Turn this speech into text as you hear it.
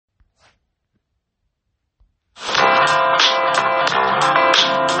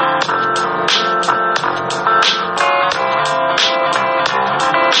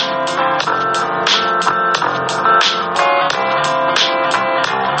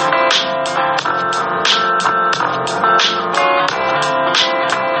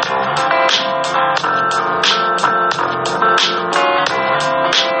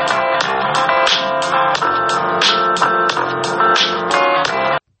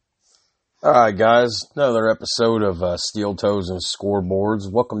All right, guys, another episode of Steel Toes and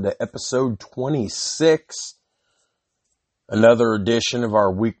Scoreboards. Welcome to episode 26, another edition of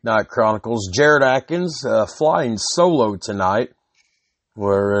our Weeknight Chronicles. Jared Atkins flying solo tonight,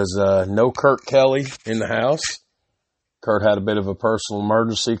 whereas no Kurt Kelly in the house. Kurt had a bit of a personal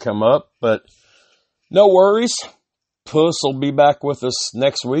emergency come up, but no worries. Puss will be back with us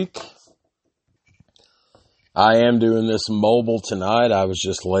next week. I am doing this mobile tonight. I was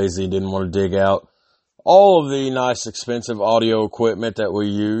just lazy, didn't want to dig out all of the nice, expensive audio equipment that we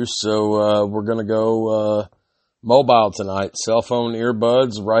use. So we're going to go mobile tonight. Cell phone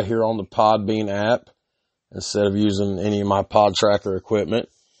earbuds right here on the Podbean app instead of using any of my pod tracker equipment.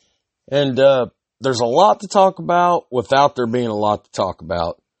 And there's a lot to talk about without there being a lot to talk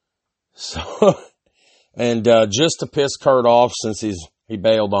about. So, and just to piss Kurt off since he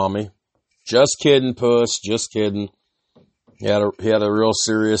bailed on me. Just kidding, Puss. Just kidding. He had a real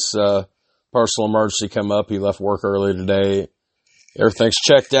serious personal emergency come up. He left work early today. Everything's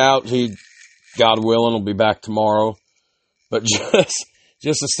checked out. He, God willing, will be back tomorrow. But just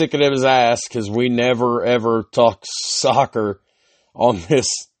to stick it in his ass, because we never ever talk soccer on this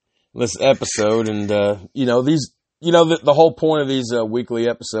episode. And the whole point of these weekly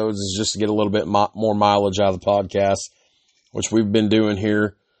episodes is just to get a little bit more mileage out of the podcast, which we've been doing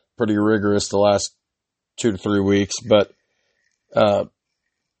here. Pretty rigorous the last 2 to 3 weeks, but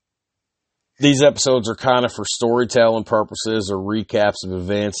these episodes are kind of for storytelling purposes or recaps of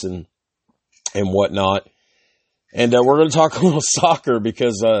events and whatnot. And we're going to talk a little soccer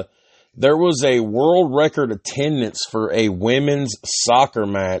because there was a world record attendance for a women's soccer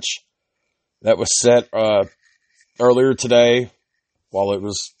match that was set earlier today while it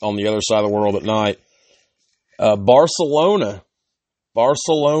was on the other side of the world at night.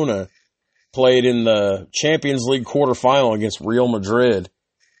 Barcelona played in the Champions League quarterfinal against Real Madrid,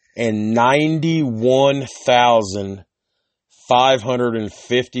 and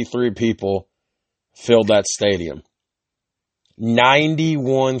 91,553 people filled that stadium.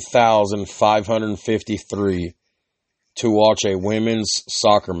 91,553 to watch a women's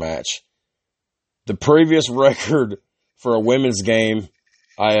soccer match. The previous record for a women's game,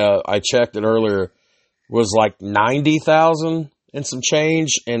 I checked it earlier, was like 90,000 and some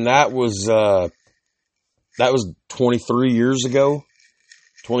change, and that was 23 years ago,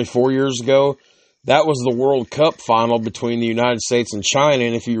 24 years ago. That was the World Cup final between the United States and China,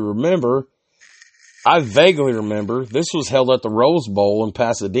 and if you remember, I vaguely remember, this was held at the Rose Bowl in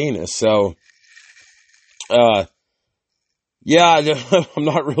Pasadena, so, I'm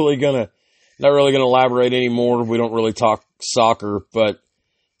not really gonna elaborate anymore. We don't really talk soccer, but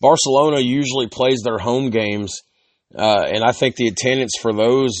Barcelona usually plays their home games. And I think the attendance for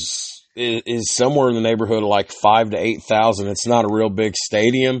those is somewhere in the neighborhood of like 5,000 to 8,000. It's not a real big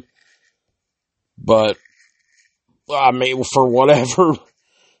stadium, but I mean, for whatever,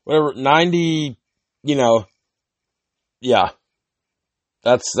 90, yeah,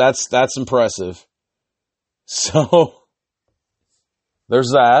 that's impressive. So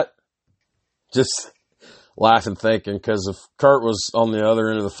there's that. Just laughing, thinking, because if Kurt was on the other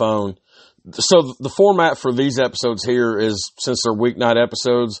end of the phone. So the format for these episodes here is, since they're weeknight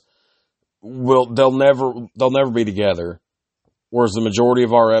episodes, they'll never be together. Whereas the majority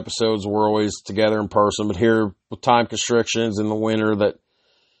of our episodes we're always together in person, but here with time constrictions in the winter that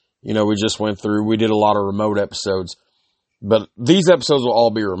we just went through, we did a lot of remote episodes. But these episodes will all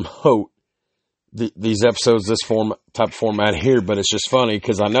be remote. These episodes, this type of format here, but it's just funny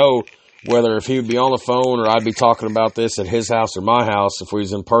because I know whether if he would be on the phone or I'd be talking about this at his house or my house, if we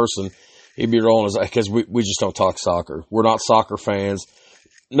was in person, he'd be rolling his, because we just don't talk soccer. We're not soccer fans.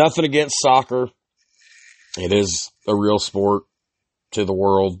 Nothing against soccer. It is a real sport to the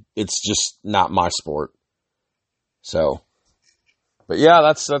world. It's just not my sport. So, but yeah,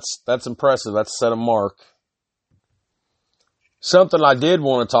 that's impressive. That's set a mark. Something I did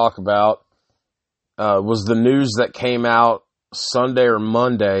want to talk about was the news that came out Sunday or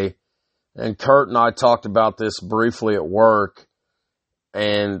Monday, and Kurt and I talked about this briefly at work.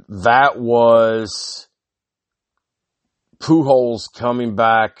 And that was Pujols coming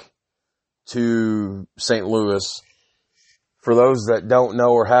back to St. Louis. For those that don't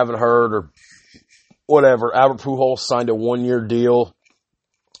know or haven't heard or whatever, Albert Pujols signed a 1-year deal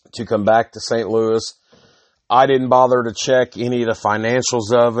to come back to St. Louis. I didn't bother to check any of the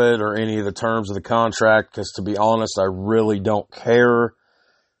financials of it or any of the terms of the contract because, to be honest, I really don't care.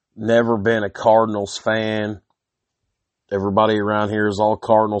 Never been a Cardinals fan. Everybody around here is all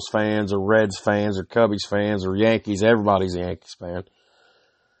Cardinals fans or Reds fans or Cubbies fans or Yankees. Everybody's a Yankees fan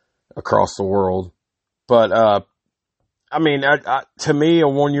across the world. But I mean, to me, a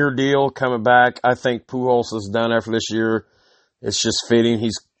 1-year deal coming back. I think Pujols is done after this year. It's just fitting.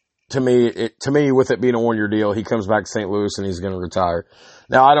 To me, with it being a 1-year deal, he comes back to St. Louis and he's going to retire.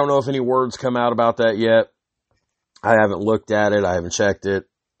 Now, I don't know if any words come out about that yet. I haven't looked at it. I haven't checked it.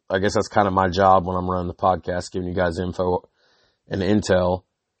 I guess that's kind of my job when I'm running the podcast, giving you guys info and intel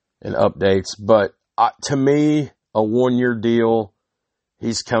and updates. But to me, a 1-year deal,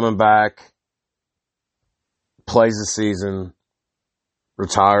 he's coming back, plays the season,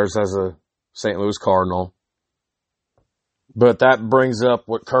 retires as a St. Louis Cardinal. But that brings up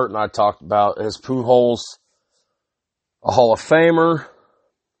what Kurt and I talked about. Is Pujols a Hall of Famer?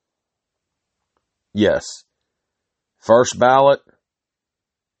 Yes. First ballot?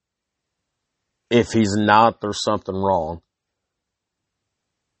 If he's not, there's something wrong.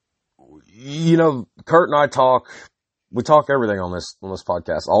 You know, Kurt and I we talk everything on this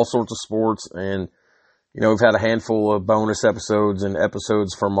podcast, all sorts of sports, and, you know, we've had a handful of bonus episodes and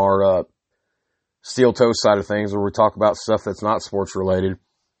episodes from our Steel Toe side of things where we talk about stuff that's not sports related.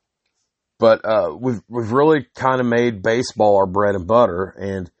 But we've really kind of made baseball our bread and butter,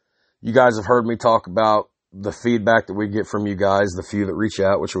 and you guys have heard me talk about the feedback that we get from you guys, the few that reach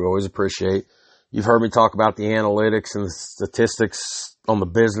out, which we always appreciate. You've heard me talk about the analytics and the statistics on the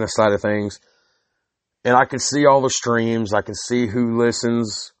business side of things. And I can see all the streams. I can see who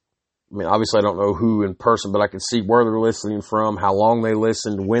listens. I mean, obviously I don't know who in person, but I can see where they're listening from, how long they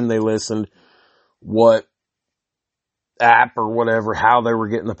listened, when they listened, what app or whatever, how they were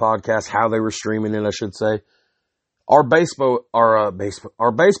getting the podcast, how they were streaming it, I should say. Our baseball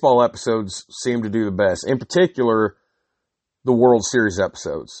episodes seem to do the best. In particular, the World Series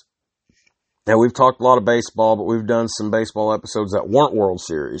episodes. Now, we've talked a lot of baseball, but we've done some baseball episodes that weren't World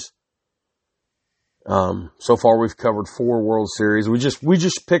Series. So far, we've covered 4 World Series. We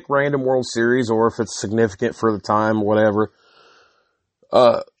just pick random World Series, or if it's significant for the time, whatever.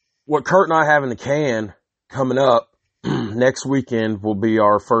 What Kurt and I have in the can coming up next weekend will be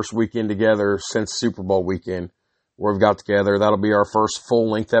our first weekend together since Super Bowl weekend, where we've got together. That'll be our first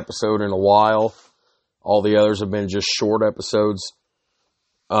full-length episode in a while. All the others have been just short episodes.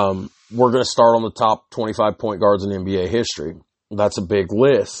 We're going to start on the top 25 point guards in NBA history. That's a big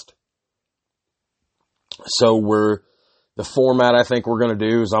list. So the format I think we're going to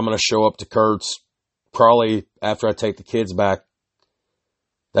do is I'm going to show up to Kurt's probably after I take the kids back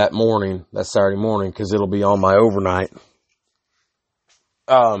that Saturday morning, because it'll be on my overnight.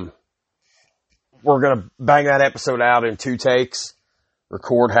 We're going to bang that episode out in 2 takes,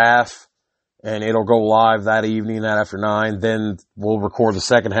 record half, and it'll go live that evening, that after 9. Then we'll record the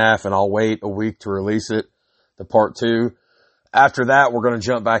second half, and I'll wait a week to release it, the part 2. After that, we're going to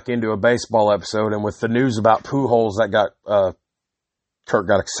jump back into a baseball episode, and with the news about Pujols, that Kurt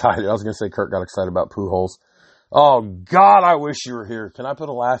got excited. I was going to say Kurt got excited about Pujols. Oh, God, I wish you were here. Can I put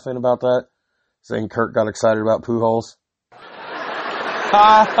a laugh in about that? Saying Kurt got excited about Pujols?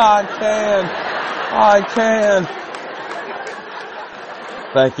 I can.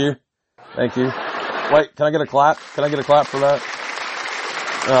 Thank you. Wait, can I get a clap? Can I get a clap for that?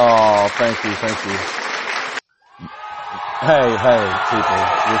 Oh, thank you. Hey, people,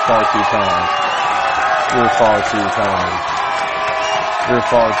 you're far too kind.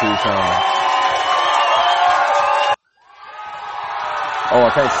 Oh, I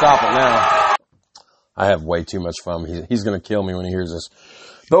can't stop it now. I have way too much fun. He's going to kill me when he hears this.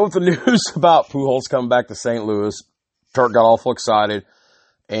 But with the news about Pujols coming back to St. Louis, Kurt got awful excited.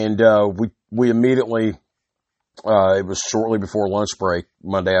 And we immediately, it was shortly before lunch break,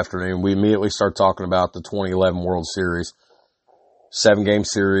 Monday afternoon, we immediately started talking about the 2011 World Series. 7-game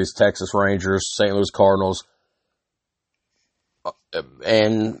series, Texas Rangers, St. Louis Cardinals.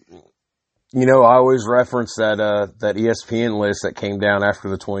 And, you know, I always reference that ESPN list that came down after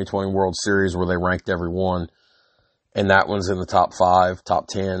the 2020 World Series where they ranked every one. And that one's in the top 5, top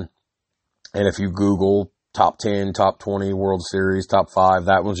 10. And if you Google top 10, top 20 World Series, top 5,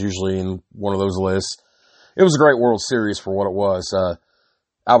 that one's usually in one of those lists. It was a great World Series for what it was.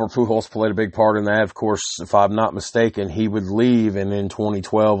 Albert Pujols played a big part in that. Of course, if I'm not mistaken, he would leave, and in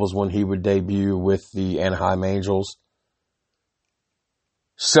 2012 was when he would debut with the Anaheim Angels.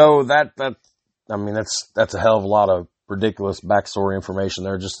 So that's a hell of a lot of ridiculous backstory information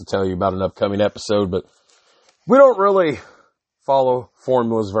there just to tell you about an upcoming episode, but we don't really follow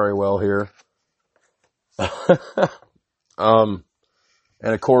formulas very well here. And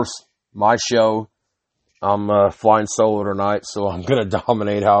of course, my show, I'm flying solo tonight, so I'm going to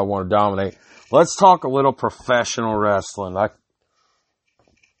dominate how I want to dominate. Let's talk a little professional wrestling. I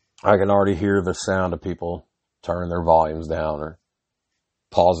can already hear the sound of people turning their volumes down or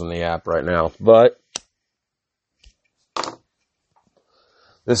pausing the app right now. But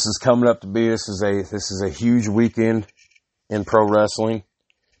This is coming up to be, this is a huge weekend in pro wrestling.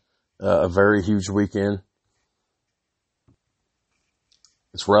 A very huge weekend.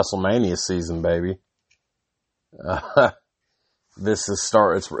 It's WrestleMania season, baby. It's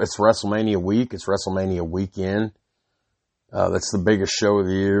WrestleMania week. It's WrestleMania weekend. That's the biggest show of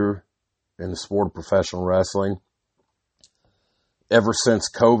the year in the sport of professional wrestling. Ever since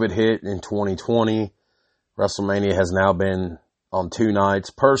COVID hit in 2020, WrestleMania has now been on 2 nights.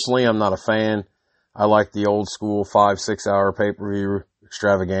 Personally, I'm not a fan. I like the old school 5-6 hour pay-per-view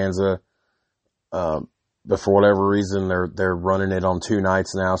extravaganza. But for whatever reason, they're running it on 2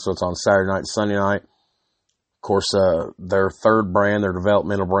 nights now. So it's on Saturday night, Sunday night. Of course, their third brand, their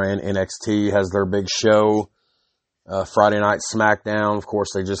developmental brand, NXT, has their big show. Friday night SmackDown. Of course,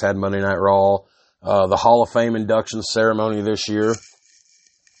 they just had Monday Night Raw. The Hall of Fame induction ceremony this year,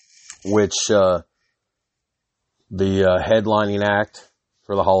 which, the headlining act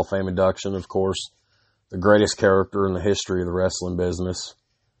for the Hall of Fame induction, of course, the greatest character in the history of the wrestling business,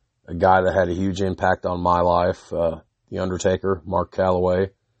 a guy that had a huge impact on my life, The Undertaker, Mark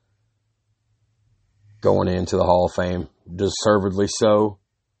Calloway, going into the Hall of Fame, deservedly so,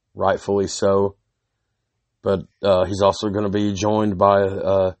 rightfully so. But he's also going to be joined by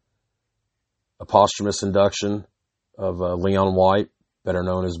a posthumous induction of Leon White, better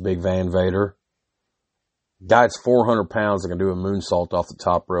known as Big Van Vader. Guy that's 400 pounds that can do a moonsault off the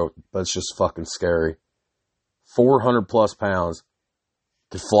top rope, but it's just fucking scary. 400 plus pounds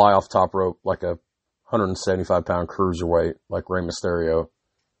could fly off top rope like a 175 pound cruiserweight like Rey Mysterio.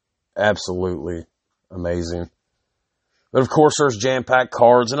 Absolutely amazing. But of course there's jam-packed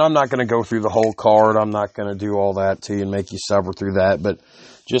cards, and I'm not going to go through the whole card. I'm not going to do all that to you and make you suffer through that, but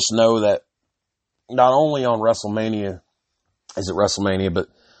just know that not only on WrestleMania is it WrestleMania, but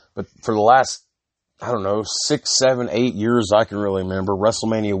for the last, 6, 7, 8 years I can really remember,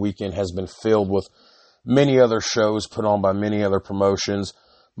 WrestleMania weekend has been filled with many other shows put on by many other promotions.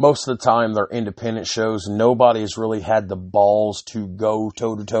 Most of the time, they're independent shows. Nobody has really had the balls to go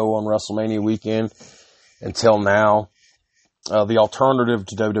toe-to-toe on WrestleMania weekend until now. The alternative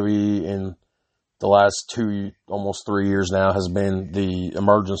to WWE in the last 2, almost 3 years now has been the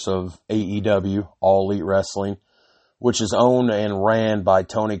emergence of AEW, All Elite Wrestling, which is owned and ran by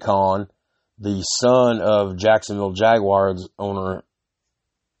Tony Khan, the son of Jacksonville Jaguars owner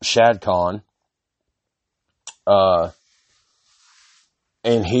Shad Khan.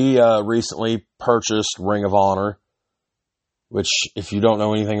 And he recently purchased Ring of Honor, which, if you don't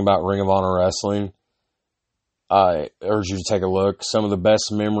know anything about Ring of Honor wrestling, I urge you to take a look. Some of the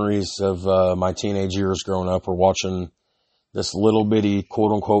best memories of my teenage years growing up were watching this little bitty,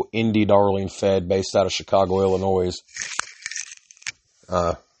 quote-unquote, indie darling fed based out of Chicago, Illinois.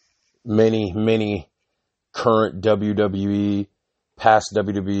 Many current WWE, past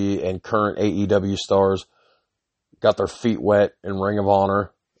WWE, and current AEW stars got their feet wet in Ring of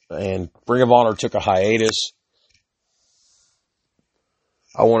Honor, and Ring of Honor took a hiatus.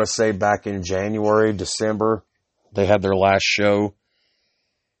 I want to say back in January, December, they had their last show,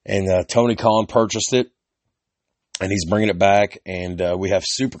 and Tony Khan purchased it, and he's bringing it back, and we have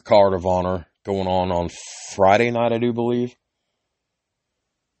Supercard of Honor going on Friday night, I do believe.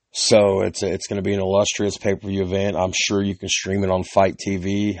 So it's going to be an illustrious pay-per-view event. I'm sure you can stream it on Fight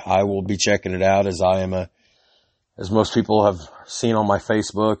TV. I will be checking it out, as as most people have seen on my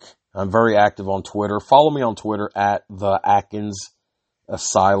Facebook. I'm very active on Twitter. Follow me on Twitter at the Atkins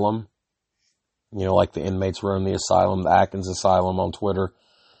Asylum. Like the inmates room the asylum, the Atkins Asylum on Twitter.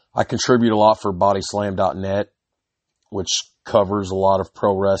 I contribute a lot for bodyslam.net, which covers a lot of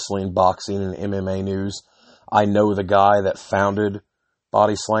pro wrestling, boxing, and MMA news. I know the guy that founded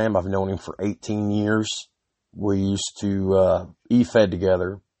Body Slam. I've known him for 18 years. We used to E-Fed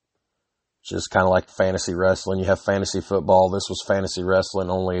together, which is kind of like fantasy wrestling. You have fantasy football. This was fantasy wrestling,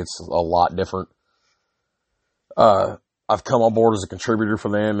 only it's a lot different. I've come on board as a contributor for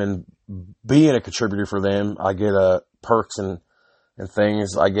them, and being a contributor for them, I get perks and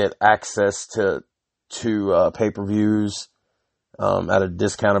things. I get access to pay-per-views at a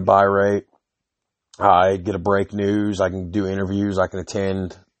discounted buy rate. I get to break news. I can do interviews. I can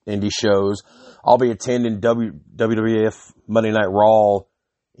attend indie shows. I'll be attending WWF Monday Night Raw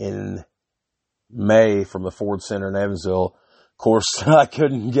in May from the Ford Center in Evansville. Of course, I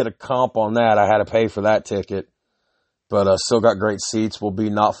couldn't get a comp on that. I had to pay for that ticket. But still got great seats. We'll be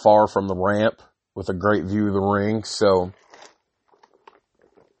not far from the ramp with a great view of the ring.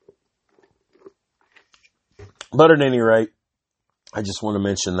 But at any rate, I just want to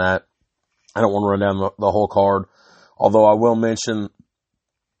mention that. I don't want to run down the whole card, although I will mention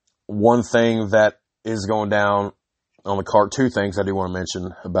one thing that is going down on the card. Two things I do want to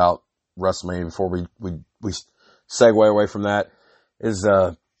mention about WrestleMania before we segue away from that is,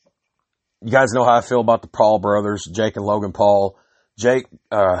 you guys know how I feel about the Paul brothers, Jake and Logan Paul.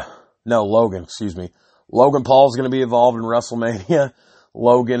 Logan, excuse me. Logan Paul's going to be involved in WrestleMania.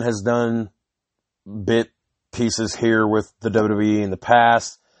 Logan has done bit pieces here with the WWE in the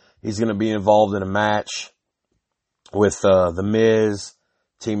past. He's going to be involved in a match with The Miz,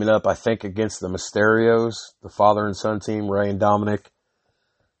 teaming up, I think, against the Mysterios, the father and son team, Ray and Dominic,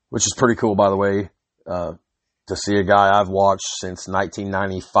 which is pretty cool, by the way, to see a guy I've watched since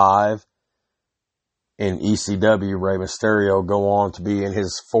 1995 in ECW, Rey Mysterio, go on to be in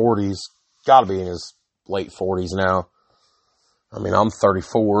his 40s. Got to be in his late 40s now. I mean, I'm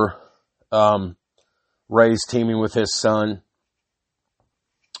 34. Ray's teaming with his son.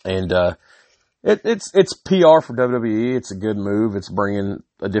 And it's PR for WWE. It's a good move. It's bringing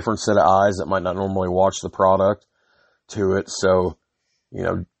a different set of eyes that might not normally watch the product to it. So, you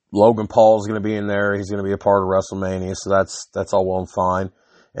know, Logan Paul is going to be in there. He's going to be a part of WrestleMania. So that's all well and fine.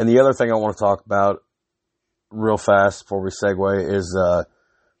 And the other thing I want to talk about real fast before we segue is the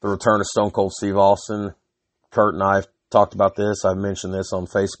return of Stone Cold Steve Austin. Kurt and I have talked about this. I've mentioned this on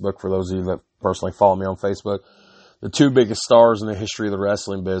Facebook for those of you that personally follow me on Facebook. The two biggest stars in the history of the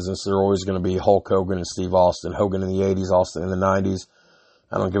wrestling business are always going to be Hulk Hogan and Steve Austin. Hogan in the 80s, Austin in the 90s.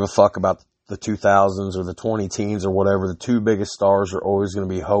 I don't give a fuck about the 2000s or the 20 teens or whatever. The two biggest stars are always going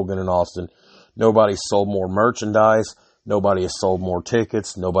to be Hogan and Austin. Nobody sold more merchandise. Nobody has sold more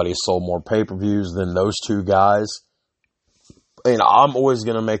tickets. Nobody has sold more pay-per-views than those two guys. And I'm always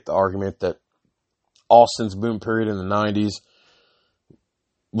going to make the argument that Austin's boom period in the 90s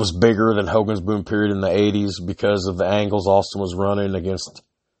was bigger than Hogan's boom period in the 80s because of the angles Austin was running against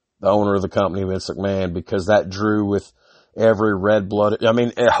the owner of the company, Vince McMahon, because that drew with every red-blooded... I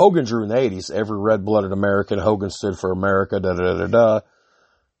mean, Hogan drew in the 80s. Every red-blooded American. Hogan stood for America, da-da-da-da-da.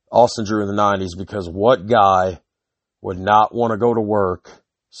 Austin drew in the 90s because what guy would not want to go to work?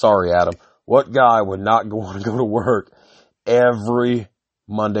 Sorry, Adam. What guy would not want to go to work every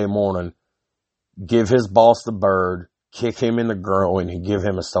Monday morning, give his boss the bird, kick him in the groin, and give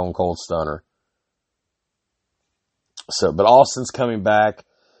him a Stone Cold Stunner? So, but Austin's coming back.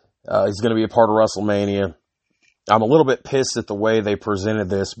 He's going to be a part of WrestleMania. I'm a little bit pissed at the way they presented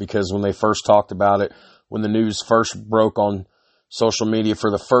this because when they first talked about it, when the news first broke on social media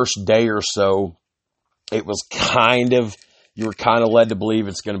for the first day or so, it was you were kind of led to believe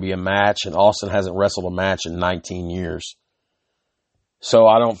it's going to be a match, and Austin hasn't wrestled a match in 19 years. So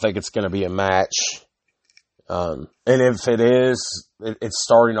I don't think it's going to be a match. And if it is, it's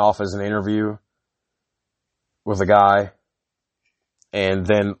starting off as an interview with a guy, and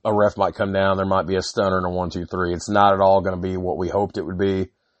then a ref might come down, there might be a stunner and a 1, 2, 3. It's not at all going to be what we hoped it would be.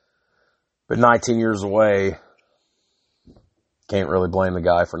 But 19 years away, can't really blame the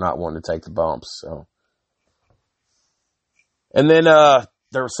guy for not wanting to take the bumps. So. And then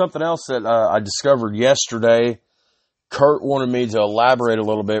there was something else that I discovered yesterday. Kurt wanted me to elaborate a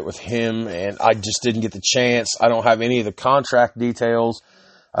little bit with him, and I just didn't get the chance. I don't have any of the contract details.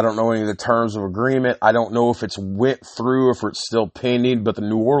 I don't know any of the terms of agreement. I don't know if it's went through or if it's still pending, but the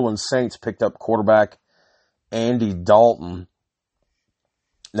New Orleans Saints picked up quarterback Andy Dalton.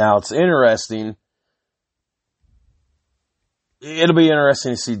 Now, it's interesting. It'll be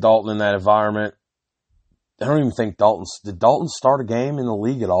interesting to see Dalton in that environment. I don't even think did Dalton start a game in the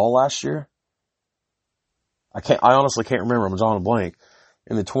league at all last year? I honestly can't remember. I'm drawing a blank.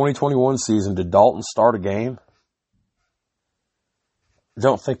 In the 2021 season, did Dalton start a game? I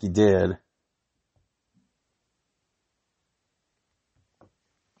don't think he did.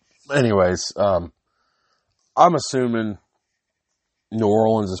 Anyways, I'm assuming New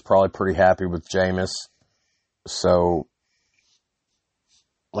Orleans is probably pretty happy with Jameis. So,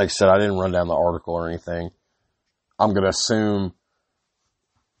 like I said, I didn't run down the article or anything. I'm going to assume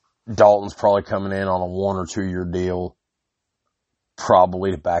Dalton's probably coming in on a 1 or 2 year deal,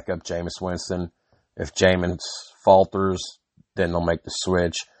 probably to back up Jameis Winston. If Jameis falters, then they'll make the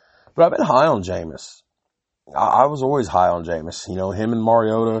switch. But I've been high on Jameis. I was always high on Jameis. You know, him and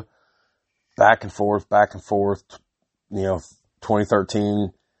Mariota, back and forth. You know,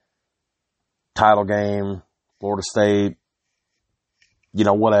 2013 title game, Florida State, you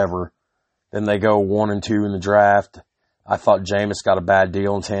know, whatever. Then they go 1 and 2 in the draft. I thought Jameis got a bad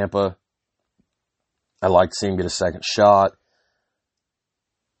deal in Tampa. I'd like to see him get a second shot.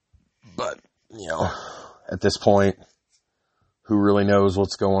 But, you know, at this point, who really knows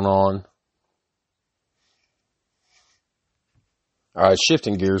what's going on? All right,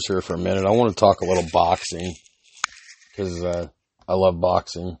 shifting gears here for a minute. I want to talk a little boxing because I love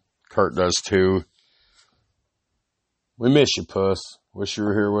boxing. Kurt does too. We miss you, Puss. Wish you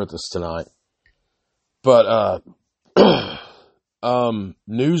were here with us tonight. But,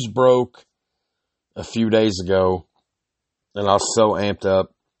 news broke a few days ago, and I was so amped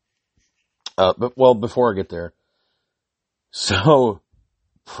up. But before I get there, so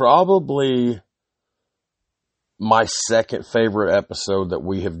probably my second favorite episode that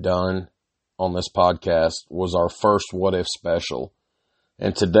we have done on this podcast was our first What If special.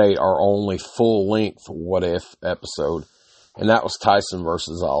 And to date, our only full-length What If episode. And that was Tyson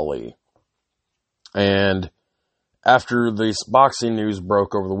versus Ali. And after this boxing news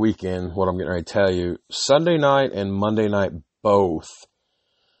broke over the weekend, what I'm getting ready to tell you, Sunday night and Monday night both,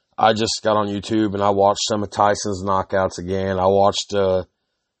 I just got on YouTube and I watched some of Tyson's knockouts again. I watched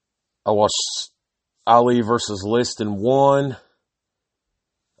Ali versus Liston 1.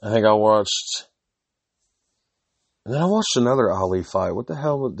 I think I watched... And then I watched another Ali fight. What the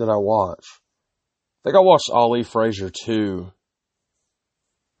hell did I watch? I think I watched Ali Frazier 2.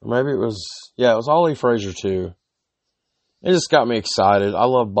 Maybe it was Ali Frazier 2. It just got me excited. I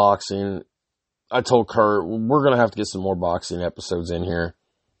love boxing. I told Kurt, we're going to have to get some more boxing episodes in here.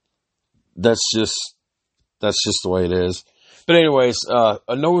 That's just the way it is. But anyways,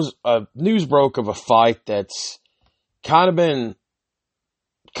 news broke of a fight that's kind of been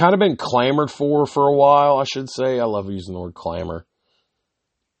clamored for a while, I should say. I love using the word clamor.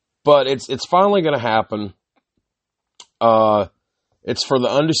 But it's finally going to happen. It's for the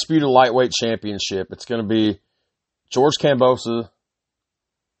Undisputed Lightweight Championship. It's going to be George Kambosos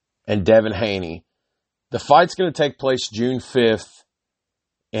and Devin Haney. The fight's going to take place June 5th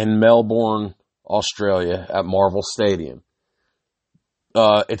in Melbourne, Australia at Marvel Stadium.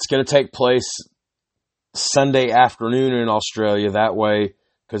 It's going to take place Sunday afternoon in Australia. That way,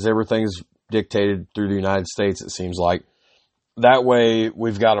 because everything's dictated through the United States, it seems like. That way,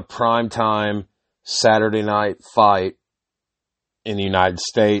 we've got a primetime Saturday night fight in the United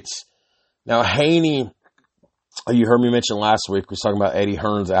States. Now, Haney, you heard me mention last week, we was talking about Eddie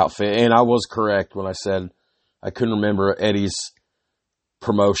Hearn's outfit, and I was correct when I said I couldn't remember Eddie's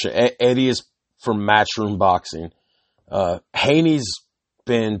promotion. Eddie is from Matchroom Boxing. Haney's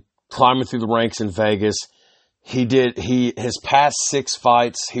been climbing through the ranks in Vegas. His past 6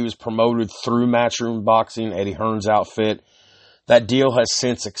 fights, he was promoted through Matchroom Boxing, Eddie Hearn's outfit. That deal has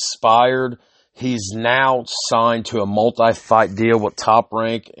since expired. He's now signed to a multi-fight deal with Top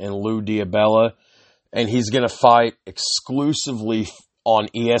Rank and Lou Diabella, and he's going to fight exclusively on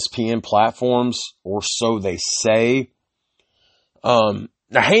ESPN platforms, or so they say. Now,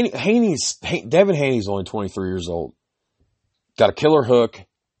 Devin Haney's only 23 years old. Got a killer hook.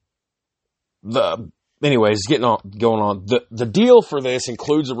 Anyways, going on. The deal for this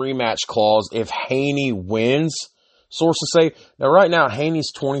includes a rematch clause if Haney wins, sources say. Now, right now,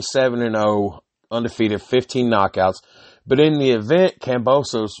 Haney's 27-0, undefeated, 15 knockouts. But in the event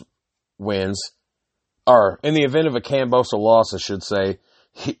Kambosos wins, or in the event of a Kambosos loss, I should say,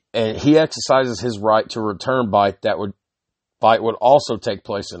 he exercises his right to a return fight would also take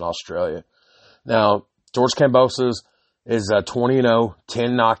place in Australia. Now, George Kambosos is 20-0,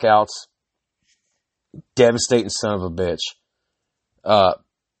 10 knockouts. Devastating son of a bitch.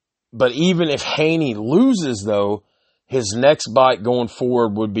 But even if Haney loses, though, his next fight going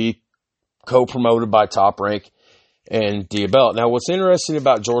forward would be co-promoted by Top Rank and Diabella. Now, what's interesting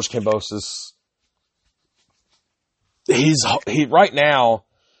about George Kambosos, right now,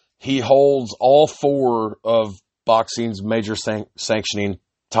 he holds all 4 of boxing's major sanctioning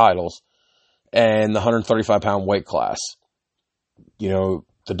titles and the 135-pound weight class. You know,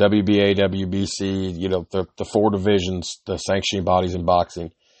 the WBA, WBC, you know, the 4 divisions, the sanctioning bodies in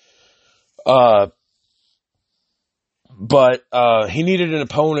boxing. But he needed an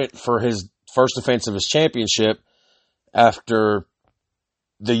opponent for his first defense of his championship after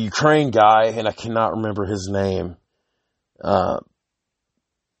the Ukraine guy, and I cannot remember his name.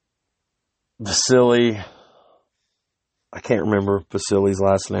 Vasily. I can't remember Vasily's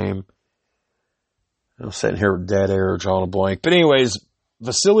last name. I'm sitting here with dead air, drawing a blank. But anyways,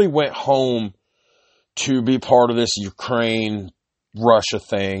 Vasily went home to be part of this Ukraine-Russia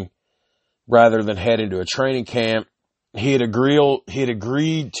thing rather than head into a training camp. He had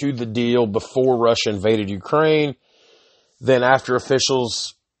agreed to the deal before Russia invaded Ukraine. Then after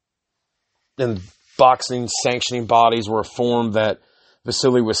officials and boxing sanctioning bodies were informed that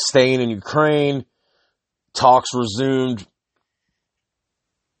Vasily was staying in Ukraine, talks resumed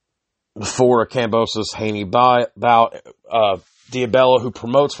before a Kambosos-Haney bout. Diabella, who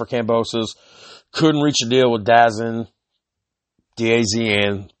promotes for Kambosos, couldn't reach a deal with DAZN,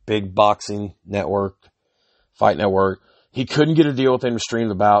 big boxing network, fight network. He couldn't get a deal with him to stream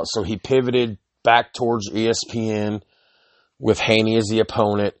the bout, so he pivoted back towards ESPN. with Haney as the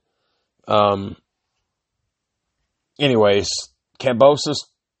opponent. Anyways, Kambosos,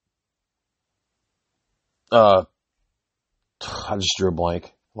 I just drew a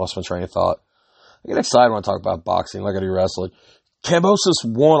blank. Lost my train of thought. I get excited when I talk about boxing like I do wrestling. Kambosos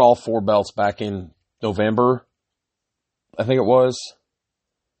won all 4 belts back in November, I think it was.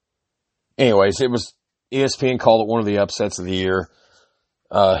 Anyways, it was ESPN called it one of the upsets of the year.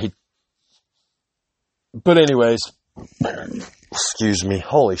 But anyways, excuse me.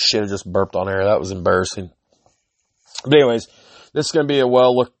 Holy shit, I just burped on air. That was embarrassing. But anyways, this is going to be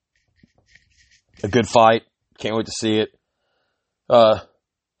a good fight. Can't wait to see it.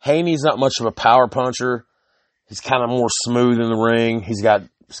 Haney's not much of a power puncher. He's kind of more smooth in the ring. He's got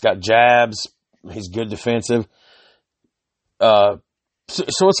jabs. He's good defensive. So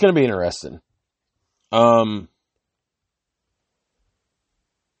it's going to be interesting. Trying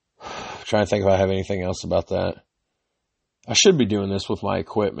to think if I have anything else about that. I should be doing this with my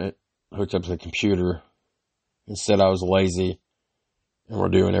equipment hooked up to the computer. Instead, I was lazy, and we're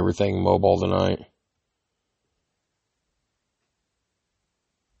doing everything mobile tonight.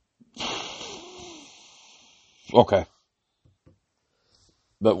 Okay.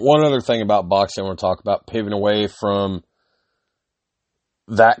 But one other thing about boxing I want to talk about, pivoting away from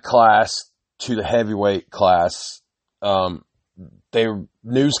that class to the heavyweight class.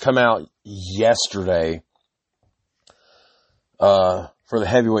 News come out yesterday for the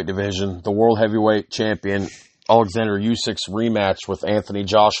heavyweight division. The world heavyweight champion, Alexander Usyk's rematch with Anthony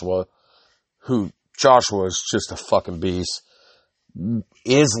Joshua, who Joshua is just a fucking beast,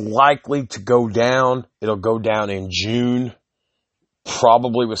 is likely to go down. It'll go down in June,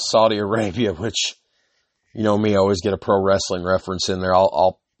 probably with Saudi Arabia, which, you know me, I always get a pro wrestling reference in there.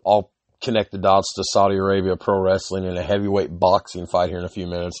 I'll connect the dots to Saudi Arabia pro wrestling and a heavyweight boxing fight here in a few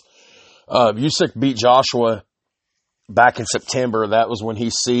minutes. Usyk beat Joshua back in September. That was when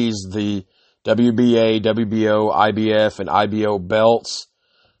he seized the WBA, WBO, IBF, and IBO belts.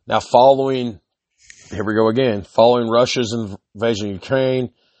 Now, following Russia's invasion of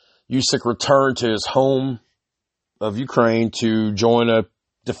Ukraine, Usyk returned to his home of Ukraine to join a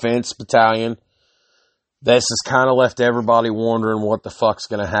defense battalion. This has kind of left everybody wondering what the fuck's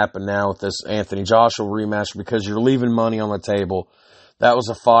going to happen now with this Anthony Joshua rematch, because you're leaving money on the table. That was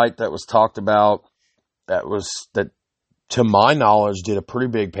a fight that was talked about. That, to my knowledge, did a pretty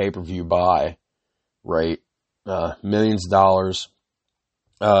big pay-per-view buy rate, millions of dollars.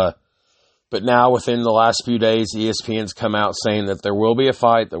 But now, within the last few days, ESPN's come out saying that there will be a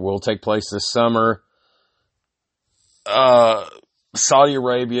fight that will take place this summer. Saudi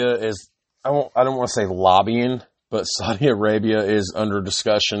Arabia is, I don't want to say lobbying, but Saudi Arabia is under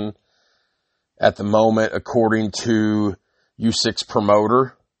discussion at the moment, according to Usyk's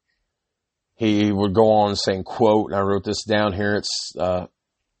promoter. He would go on saying, quote, and I wrote this down here.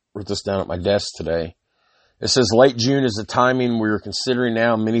 Wrote this down at my desk today. It says, late June is the timing we are considering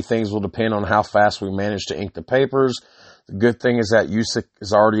now. Many things will depend on how fast we manage to ink the papers. The good thing is that Usyk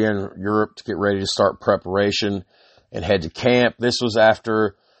is already in Europe to get ready to start preparation and head to camp. This was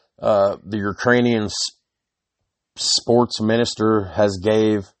after the Ukrainian sports minister has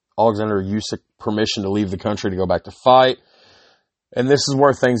gave Alexander Usyk permission to leave the country to go back to fight. And this is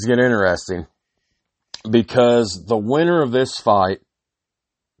where things get interesting, because the winner of this fight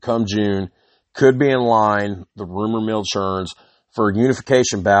come June could be in line, the rumor mill churns, for a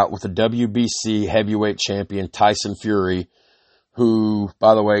unification bout with the WBC heavyweight champion Tyson Fury, who,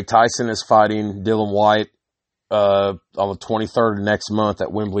 by the way, Tyson is fighting Dylan White on the 23rd of next month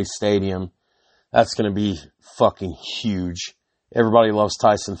at Wembley Stadium. That's going to be fucking huge. Everybody loves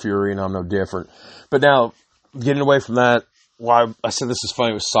Tyson Fury, and I'm no different. But now, getting away from that, why I said this is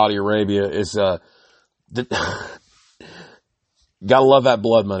funny with Saudi Arabia is, gotta love that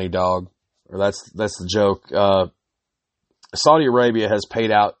blood money, dog. Or that's the joke. Saudi Arabia has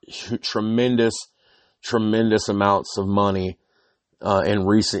paid out tremendous amounts of money in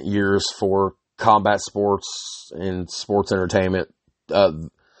recent years for combat sports and sports entertainment.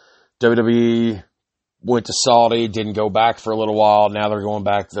 WWE went to Saudi, didn't go back for a little while. Now they're going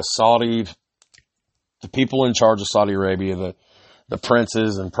back. The people in charge of Saudi Arabia, the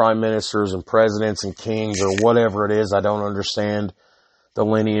princes and prime ministers and presidents and kings or whatever it is, I don't understand the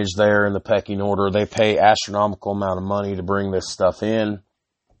lineage there and the pecking order. They pay astronomical amount of money to bring this stuff in.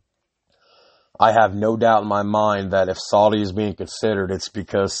 I have no doubt in my mind that if Saudi is being considered, it's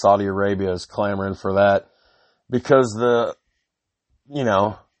because Saudi Arabia is clamoring for that. Because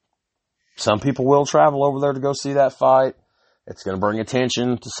some people will travel over there to go see that fight. It's going to bring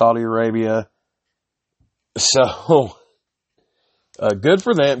attention to Saudi Arabia. So, good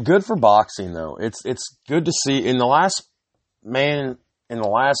for them. Good for boxing, though. It's good to see. In the last man, in the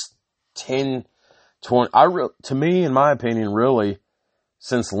last 10, 20, to me, in my opinion, really,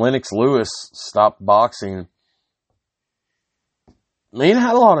 since Lennox Lewis stopped boxing, man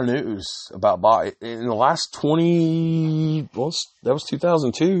had a lot of news about boxing. In the last 20, well, that was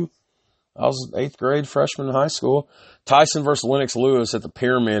 2002. I was 8th grade freshman in high school. Tyson versus Lennox Lewis at the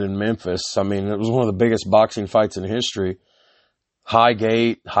Pyramid in Memphis. I mean, it was one of the biggest boxing fights in history. High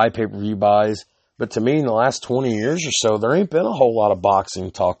gate, high pay-per-view buys. But to me, in the last 20 years or so, there ain't been a whole lot of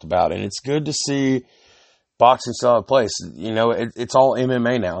boxing talked about. And it's good to see boxing still have a place. You know, it's all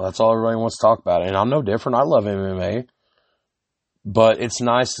MMA now. That's all everybody wants to talk about. And I'm no different. I love MMA. But it's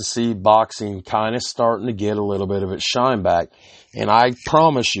nice to see boxing kind of starting to get a little bit of its shine back. And I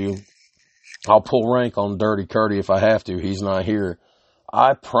promise you, I'll pull rank on Dirty Curdy if I have to. He's not here.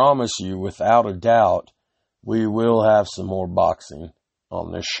 I promise you, without a doubt, we will have some more boxing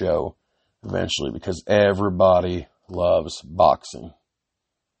on this show eventually because everybody loves boxing.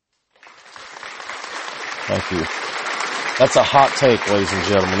 Thank you. That's a hot take, ladies and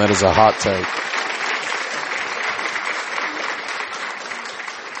gentlemen. That is a hot take.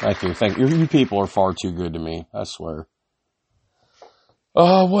 Thank you. You people are far too good to me. I swear.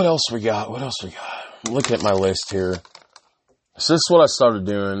 What else we got? Look at my list here. So this is what I started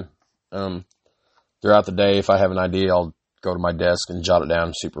doing. Throughout the day, if I have an idea, I'll go to my desk and jot it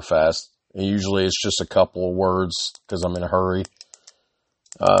down super fast. And usually it's just a couple of words because I'm in a hurry.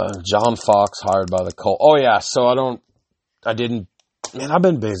 John Fox hired by the Colts. Oh yeah, so I've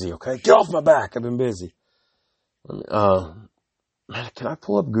been busy, okay? Get off my back. I've been busy. Man, can I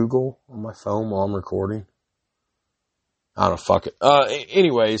pull up Google on my phone while I'm recording? I don't know, fuck it.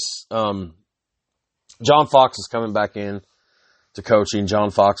 Anyways, John Fox is coming back in to coaching.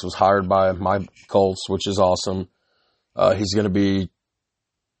 John Fox was hired by my Colts, which is awesome. He's going to be,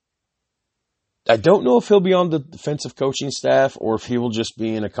 I don't know if he'll be on the defensive coaching staff or if he will just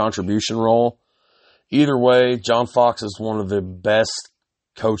be in a contribution role. Either way, John Fox is one of the best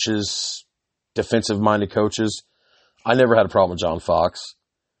coaches, defensive-minded coaches. I never had a problem with John Fox.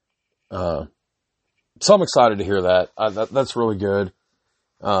 So I'm excited to hear that. That's really good.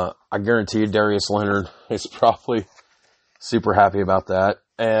 I guarantee you Darius Leonard is probably super happy about that.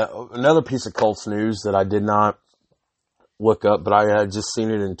 Another piece of Colts news that I did not look up, but I had just seen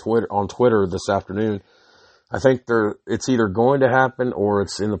it on Twitter this afternoon. I think it's either going to happen or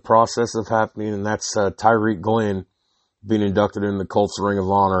it's in the process of happening, and that's Tyreek Glenn being inducted in the Colts Ring of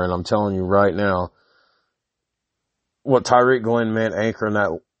Honor. And I'm telling you right now, what Tyreek Glenn meant anchoring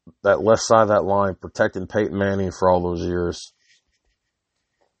that left side of that line, protecting Peyton Manning for all those years.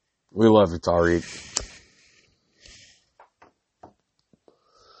 We love you, Tyreek.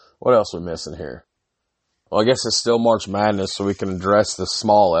 What else are we missing here? Well, I guess it's still March Madness, so we can address the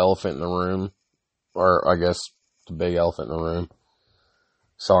small elephant in the room. Or, I guess, the big elephant in the room.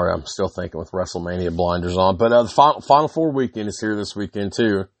 Sorry, I'm still thinking with WrestleMania blinders on. But the Final Four weekend is here this weekend,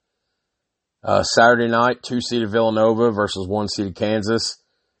 too. Saturday night, 2-seeded Villanova versus 1-seeded Kansas.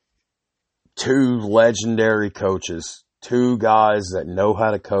 Two legendary coaches. Two guys that know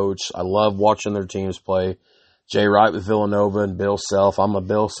how to coach. I love watching their teams play. Jay Wright with Villanova and Bill Self. I'm a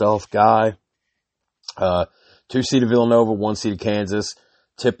Bill Self guy. 2-seeded Villanova, 1-seeded Kansas.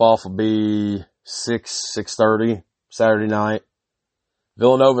 Tip-off will be 6:30 Saturday night.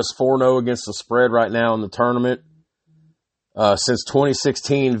 Villanova's 4-0 against the spread right now in the tournament. Since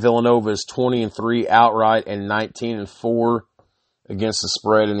 2016, Villanova is 20-3 outright and 19-4 against the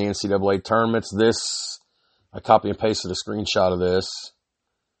spread in the NCAA tournaments. I copy and pasted a screenshot of this.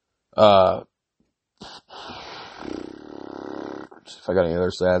 If I got any other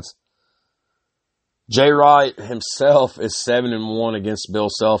stats. Jay Wright himself is 7-1 against Bill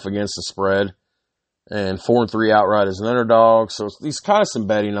Self against the spread, and 4-3 outright as an underdog. So these kind of some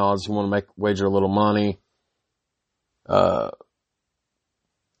betting odds. You want to wager a little money.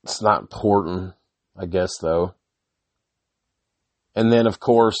 It's not important, I guess, though. And then, of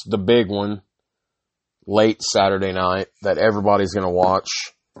course, the big one, late Saturday night, that everybody's going to watch.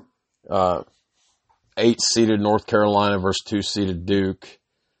 8-seeded North Carolina versus 2-seeded Duke.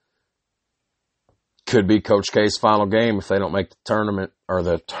 Could be Coach K's final game if they don't make the tournament, or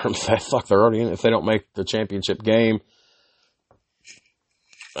they're already in it. If they don't make the championship game.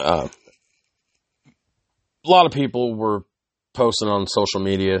 A lot of people were posting on social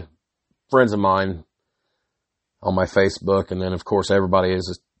media, friends of mine on my Facebook, and then, of course, everybody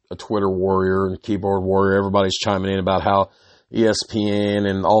is a Twitter warrior and keyboard warrior. Everybody's chiming in about how ESPN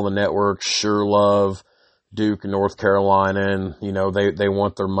and all the networks sure love Duke and North Carolina, and, you know, they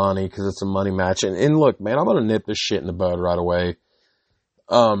want their money because it's a money match. And look, man, I'm going to nip this shit in the bud right away.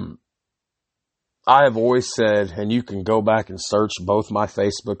 I have always said, and you can go back and search both my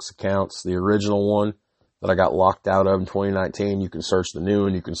Facebook's accounts, the original one that I got locked out of in 2019. You can search the new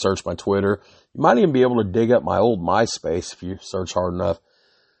one. You can search my Twitter. You might even be able to dig up my old MySpace if you search hard enough.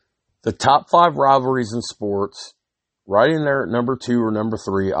 The top 5 rivalries in sports, right in there at number 2 or number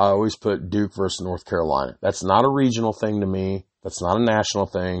 3, I always put Duke versus North Carolina. That's not a regional thing to me. That's not a national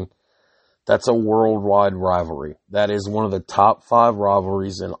thing. That's a worldwide rivalry. That is one of the top 5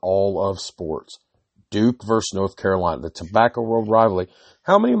 rivalries in all of sports. Duke versus North Carolina, the Tobacco World rivalry.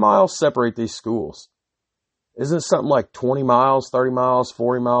 How many miles separate these schools? Isn't it something like 20 miles, 30 miles,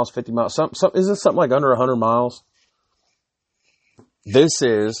 40 miles, 50 miles? Isn't it something like under 100 miles? This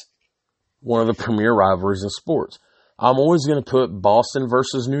is one of the premier rivalries in sports. I'm always going to put Boston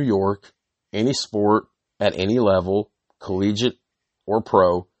versus New York, any sport, at any level, collegiate or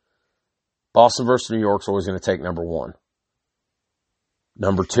pro. Boston versus New York is always going to take number 1.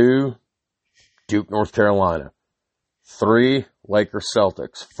 Number 2, Duke, North Carolina. 3, Lakers,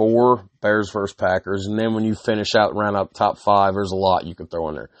 Celtics. 4, Bears versus Packers. And then when you finish out, round out the top 5, there's a lot you can throw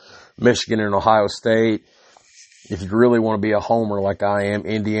in there. Michigan and Ohio State. If you really want to be a homer like I am,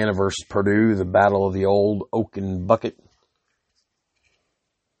 Indiana versus Purdue, the battle of the old oaken bucket.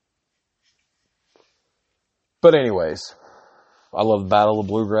 But anyways, I love the battle of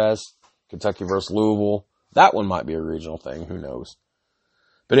Bluegrass. Kentucky versus Louisville. That one might be a regional thing. Who knows?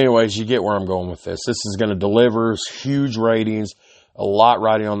 But anyways, you get where I'm going with this. This is going to deliver huge ratings, a lot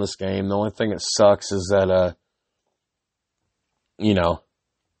riding on this game. The only thing that sucks is that,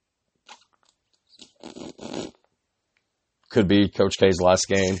 could be Coach K's last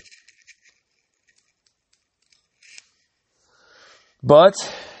game. But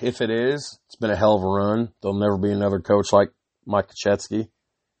if it is, it's been a hell of a run. There'll never be another coach like Mike Krzyzewski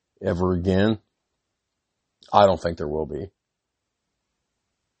ever again. I don't think there will be.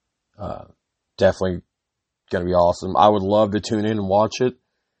 Definitely going to be awesome. I would love to tune in and watch it.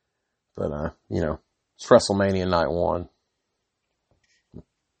 But, it's WrestleMania night 1.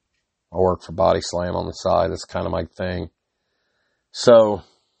 I work for Body Slam on the side. That's kind of my thing. So,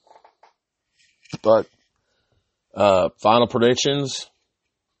 but, final predictions.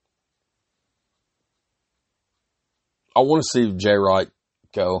 I want to see Jay Wright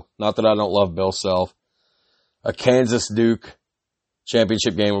go. Not that I don't love Bill Self. A Kansas-Duke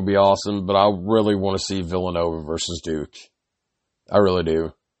championship game would be awesome, but I really want to see Villanova versus Duke. I really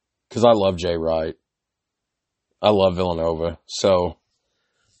do. Because I love Jay Wright. I love Villanova. So,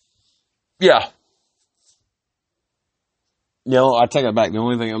 yeah. I take it back. The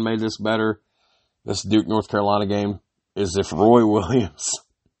only thing that made this better, this Duke-North Carolina game, is if Roy Williams,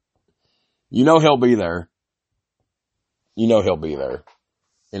 he'll be there. He'll be there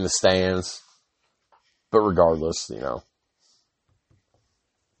in the stands. But regardless,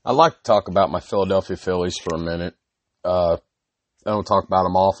 I'd like to talk about my Philadelphia Phillies for a minute. I don't talk about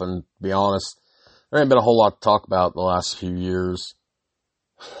them often, to be honest. There ain't been a whole lot to talk about the last few years.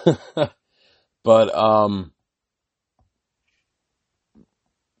 But,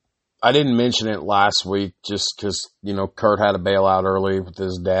 I didn't mention it last week just because, Kurt had to bail out early with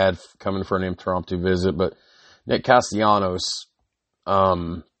his dad coming for an impromptu visit. But Nick Castellanos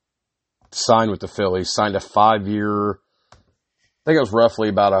signed with the Phillies, signed a 5-year, I think it was roughly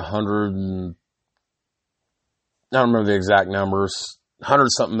about I don't remember the exact numbers,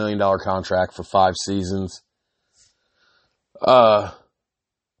 $100-something million contract for 5 seasons.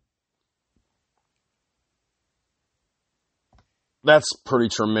 That's pretty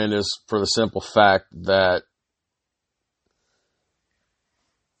tremendous for the simple fact that,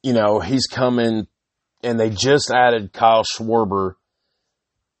 he's coming and they just added Kyle Schwarber.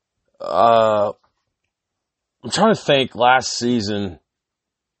 I'm trying to think last season,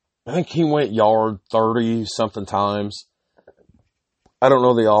 I think he went yard 30-something times. I don't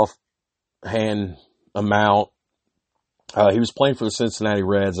know the offhand amount. He was playing for the Cincinnati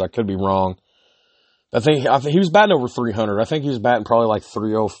Reds. I could be wrong. I think he was batting over 300. I think he was batting probably like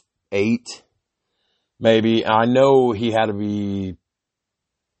 308, maybe. I know he had to be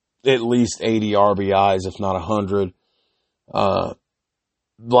at least 80 RBIs, if not 100.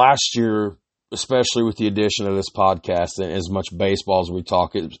 Last year, especially with the addition of this podcast and as much baseball as we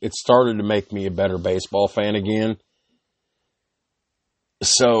talk, it started to make me a better baseball fan again.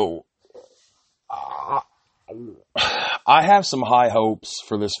 So, I have some high hopes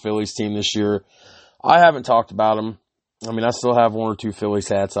for this Phillies team this year. I haven't talked about them. I mean, I still have 1 or 2 Phillies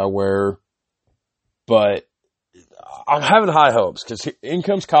hats I wear, but I'm having high hopes because in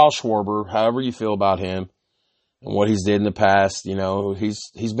comes Kyle Schwarber, however you feel about him and what he's did in the past.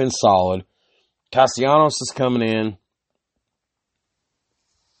 He's been solid. Castellanos is coming in.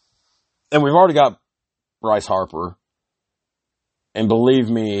 And we've already got Bryce Harper. And believe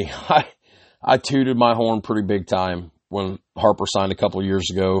me, I tooted my horn pretty big time when Harper signed a couple of years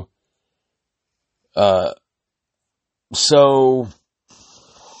ago. So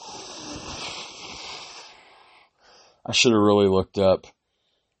I should have really looked up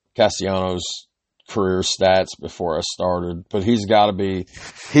Castellanos' career stats before I started, but he's got to be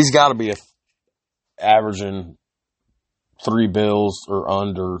averaging 3 bills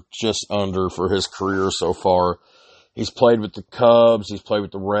or just under for his career so far. He's played with the Cubs, he's played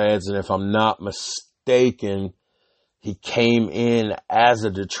with the Reds, and if I'm not mistaken, he came in as a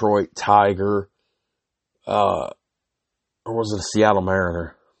Detroit Tiger, or was it a Seattle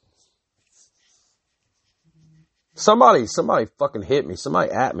Mariner? Somebody fucking hit me.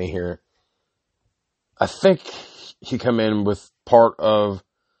 Somebody at me here. I think he come in with part of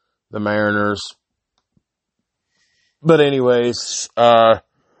the Mariners. But anyways, and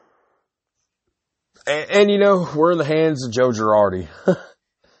you know, we're in the hands of Joe Girardi.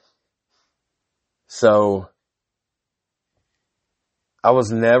 So, I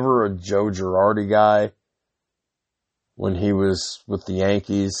was never a Joe Girardi guy when he was with the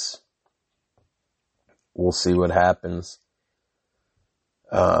Yankees. We'll see what happens.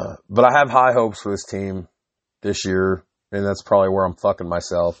 But I have high hopes for this team this year, and that's probably where I'm fucking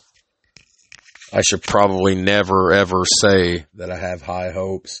myself. I should probably never, ever say that I have high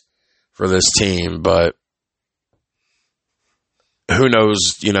hopes for this team, but who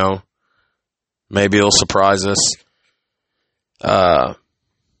knows, you know, maybe it'll surprise us.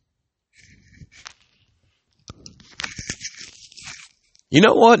 You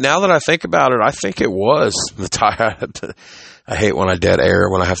know what? Now that I think about it, I think it was the tie. I hate when I dead air,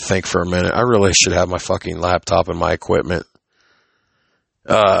 when I have to think for a minute. I really should have my fucking laptop and my equipment.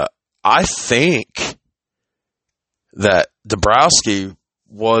 I think that Dabrowski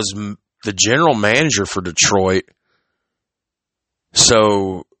was the general manager for Detroit.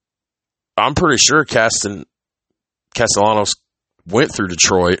 So I'm pretty sure Castellanos went through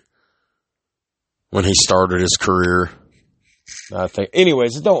Detroit when he started his career. I think,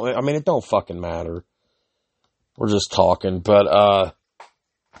 anyways, it don't fucking matter. We're just talking, but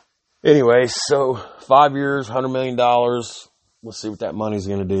anyways, so 5 years, $100 million. Let's see what that money's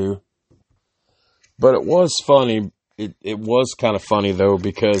gonna do. But it was funny. It was kind of funny though,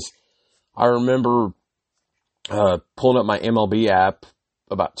 because I remember pulling up my MLB app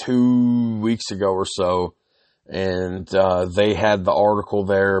about 2 weeks ago or so, and they had the article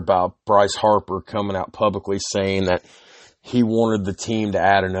there about Bryce Harper coming out publicly saying that he wanted the team to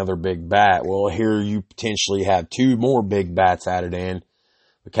add another big bat. Well, here you potentially have 2 more big bats added in,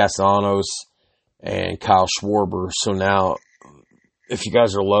 with Castellanos and Kyle Schwarber. So now, if you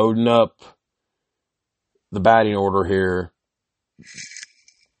guys are loading up the batting order here,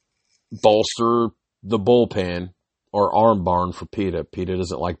 bolster the bullpen, or arm barn for PETA. PETA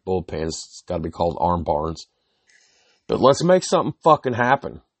doesn't like bullpens. It's got to be called arm barns. But let's make something fucking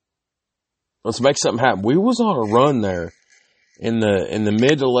happen. Let's make something happen. We was on a run there in the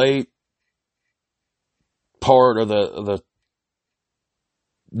mid to late part of the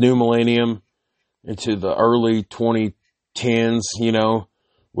new millennium into the early 2010s, you know.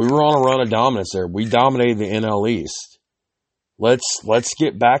 We were on a run of dominance there. We dominated the NL East. Let's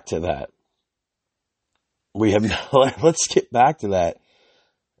get back to that. Let's get back to that.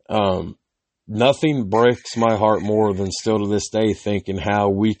 Nothing breaks my heart more than still to this day thinking how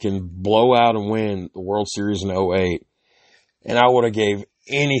we can blow out and win the World Series in 2008. And I would have gave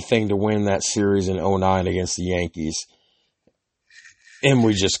anything to win that series in 2009 against the Yankees. And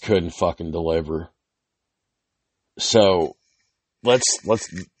we just couldn't fucking deliver. So,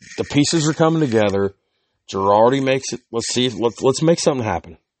 the pieces are coming together. Girardi makes it. Let's make something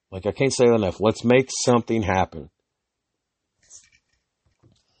happen. Like, I can't say that enough. Let's make something happen.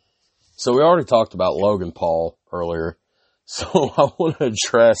 So we already talked about Logan Paul earlier. So I want to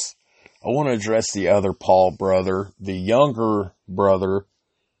address the other Paul brother, the younger brother,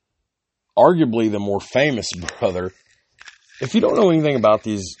 arguably the more famous brother. If you don't know anything about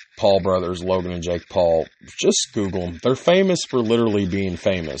these Paul brothers, Logan and Jake Paul, just Google them. They're famous for literally being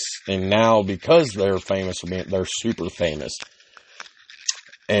famous. And now, because they're famous for being, they're super famous.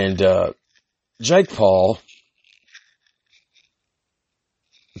 And Jake Paul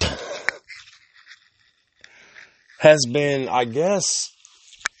has been, I guess,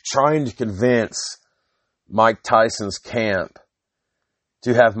 trying to convince Mike Tyson's camp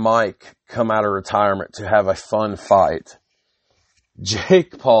to have Mike come out of retirement to have a fun fight.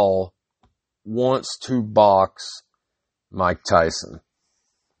 Jake Paul wants to box Mike Tyson.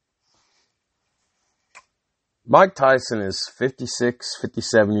 Mike Tyson is 56,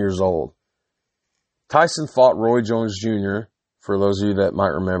 57 years old. Tyson fought Roy Jones Jr., for those of you that might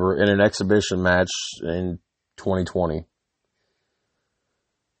remember, in an exhibition match in 2020.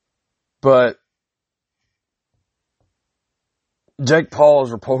 But Jake Paul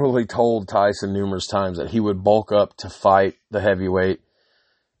has reportedly told Tyson numerous times that he would bulk up to fight the heavyweight.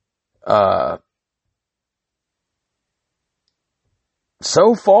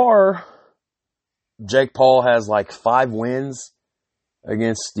 So far, Jake Paul has like 5 wins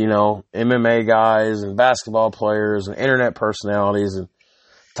against, MMA guys and basketball players and internet personalities. And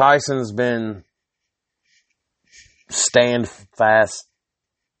Tyson's been steadfast,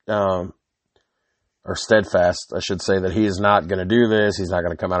 I should say, that he is not going to do this. He's not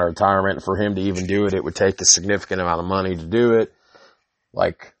going to come out of retirement. For him to even do it, it would take a significant amount of money to do it,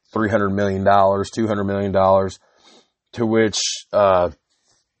 like $300 million, $200 million, to which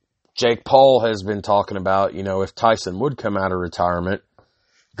Jake Paul has been talking about, if Tyson would come out of retirement,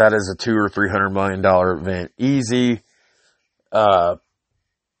 that is a $200 or $300 million event. Easy. And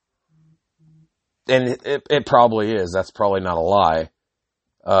it probably is. That's probably not a lie.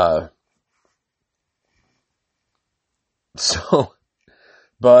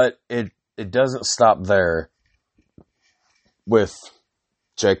 But it doesn't stop there with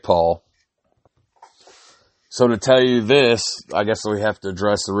Jake Paul. So to tell you this, I guess we have to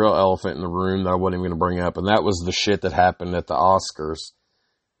address the real elephant in the room that I wasn't even going to bring up, and that was the shit that happened at the Oscars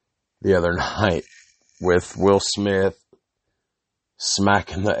the other night with Will Smith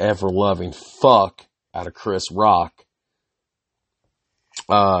smacking the ever-loving fuck out of Chris Rock.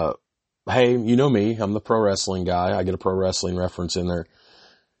 Hey, you know me, I'm the pro wrestling guy. I get a pro wrestling reference in there.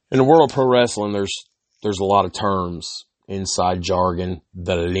 In the world of pro wrestling, there's a lot of terms, inside jargon,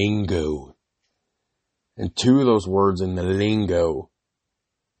 the lingo. And 2 of those words in the lingo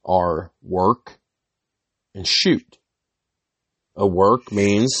are work and shoot. A work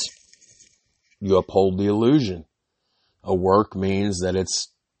means you uphold the illusion. A work means that it's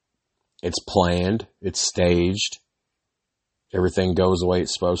planned, it's staged, everything goes the way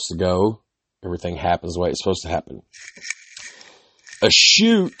it's supposed to go, everything happens the way it's supposed to happen. A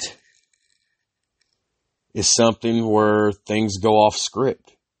shoot is something where things go off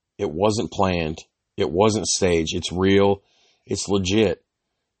script. It wasn't planned. It wasn't staged. It's real. It's legit.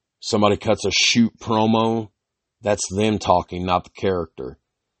 Somebody cuts a shoot promo, that's them talking, not the character.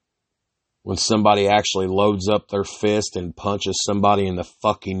 When somebody actually loads up their fist and punches somebody in the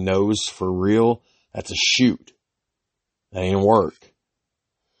fucking nose for real, that's a shoot. That ain't work.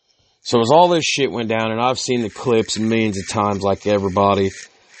 So as all this shit went down, and I've seen the clips millions of times like everybody,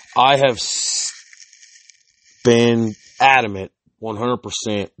 I have been adamant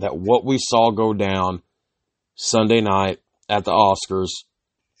 100% that what we saw go down Sunday night at the Oscars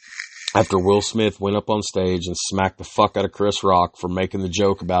after Will Smith went up on stage and smacked the fuck out of Chris Rock for making the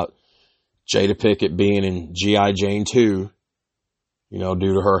joke about Jada Pinkett being in G.I. Jane 2, due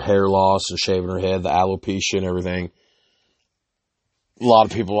to her hair loss and shaving her head, the alopecia and everything. A lot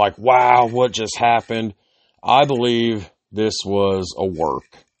of people are like, wow, what just happened? I believe this was a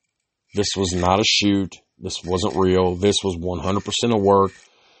work. This was not a shoot. This wasn't real. This was 100% a work.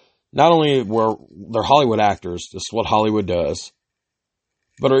 Not only were they're Hollywood actors, this is what Hollywood does,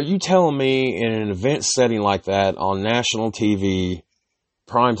 but are you telling me in an event setting like that on national TV,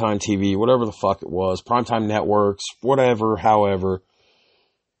 primetime TV, whatever the fuck it was, primetime networks, whatever, however,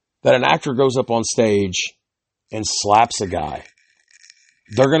 that an actor goes up on stage and slaps a guy?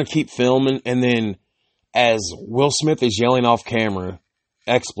 They're going to keep filming, and then as Will Smith is yelling off camera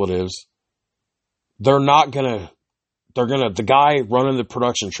expletives, the guy running the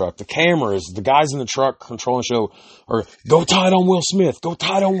production truck, the cameras, the guys in the truck controlling the show are, go tie it on Will Smith, go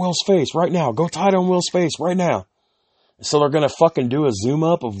tie it on Will's face right now, go tie it on Will's face right now. So they're going to fucking do a zoom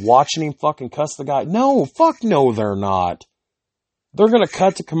up of watching him fucking cuss the guy. No, fuck no, they're not. They're going to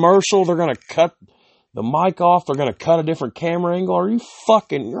cut to commercial, they're going to cut the mic off, they're going to cut a different camera angle. Are you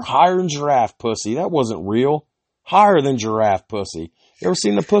you're higher than giraffe pussy. That wasn't real. Higher than giraffe pussy. You ever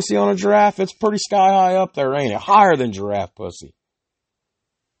seen the pussy on a giraffe? It's pretty sky high up there, ain't it? Higher than giraffe pussy.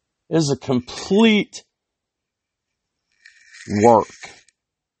 It is a complete work.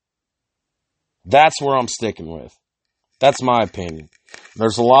 That's where I'm sticking with. That's my opinion.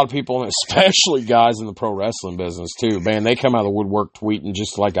 There's a lot of people, especially guys in the pro wrestling business too. Man, they come out of the woodwork tweeting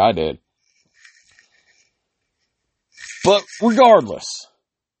just like I did. But regardless,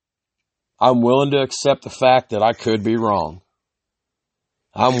 I'm willing to accept the fact that I could be wrong.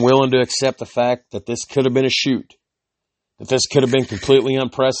 I'm willing to accept the fact that this could have been a shoot. That this could have been completely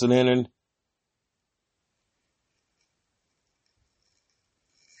unprecedented.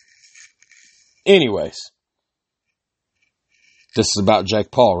 Anyways, this is about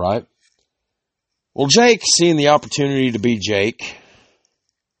Jake Paul, right? Well, Jake, seeing the opportunity to be Jake,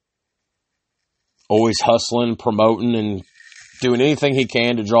 always hustling, promoting, and doing anything he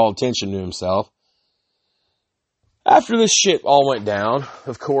can to draw attention to himself. After this shit all went down,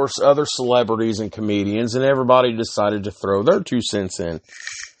 of course, other celebrities and comedians and everybody decided to throw their 2 cents in.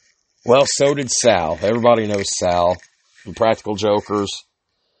 Well, so did Sal. Everybody knows Sal from Practical Jokers.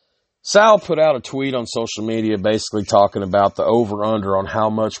 Sal put out a tweet on social media basically talking about the over-under on how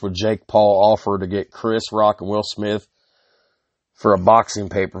much would Jake Paul offer to get Chris Rock and Will Smith for a boxing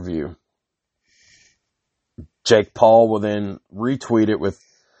pay-per-view. Jake Paul will then retweet it with,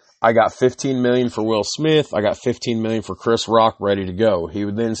 I got $15 million for Will Smith. I got $15 million for Chris Rock, ready to go. He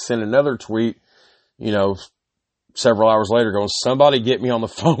would then send another tweet, several hours later going, somebody get me on the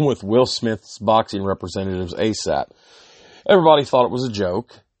phone with Will Smith's boxing representatives ASAP. Everybody thought it was a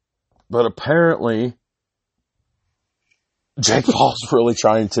joke, but apparently Jake Paul's really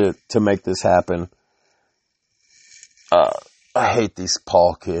trying to make this happen. I hate these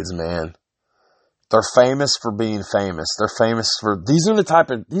Paul kids, man. They're famous for being famous. They're famous for, these are the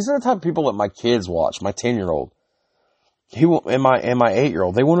type of people that my kids watch, my 10-year-old. And my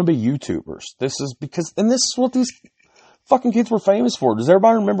 8-year-old, they want to be YouTubers. This is what these fucking kids were famous for. Does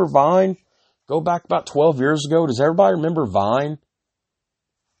everybody remember Vine? Go back about 12 years ago. Does everybody remember Vine?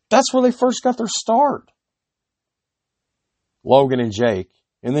 That's where they first got their start. Logan and Jake.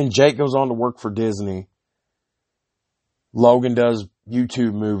 And then Jake goes on to work for Disney. Logan does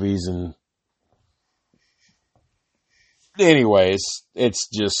YouTube movies and anyways, it's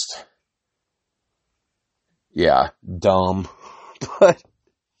just, yeah, dumb. But,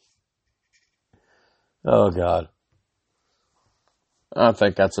 oh God. I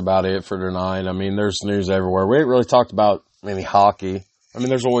think that's about it for tonight. I mean, there's news everywhere. We ain't really talked about any hockey. I mean,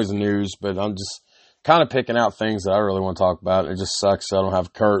 there's always news, but I'm just kind of picking out things that I really want to talk about. It just sucks I don't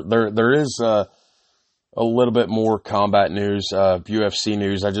have Kurt. There is a little bit more combat news, UFC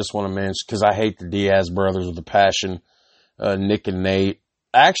news. I just want to mention, because I hate the Diaz brothers with a passion. Nick and Nate.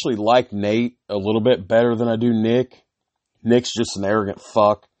 I actually like Nate a little bit better than I do Nick. Nick's just an arrogant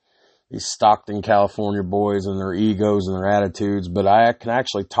fuck. These Stockton, California boys and their egos and their attitudes. But I can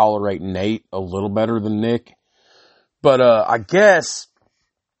actually tolerate Nate a little better than Nick. But I guess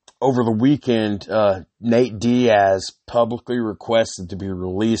over the weekend, Nate Diaz publicly requested to be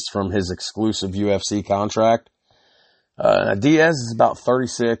released from his exclusive UFC contract. Diaz is about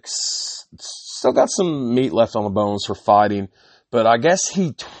 36. Still got some meat left on the bones for fighting, but I guess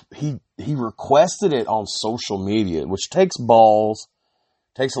he requested it on social media, which takes balls,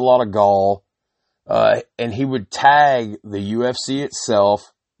 takes a lot of gall, and he would tag the UFC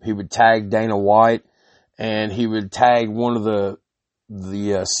itself, he would tag Dana White, and he would tag one of the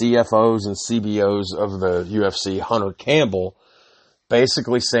CFOs and CBOs of the UFC, Hunter Campbell,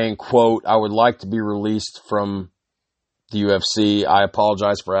 basically saying, quote, I would like to be released from the UFC. I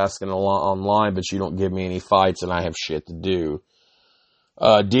apologize for asking online, but you don't give me any fights and I have shit to do.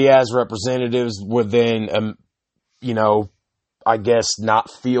 Diaz representatives would then, I guess not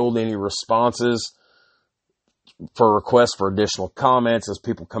field any responses for requests for additional comments as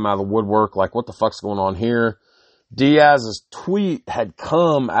people come out of the woodwork like, what the fuck's going on here? Diaz's tweet had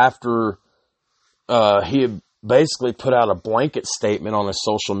come after he had basically put out a blanket statement on his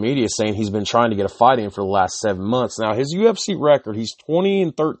social media saying he's been trying to get a fight in for the last 7 months. Now, his UFC record, he's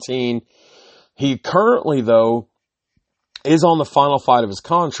 20-13. He currently, though, is on the final fight of his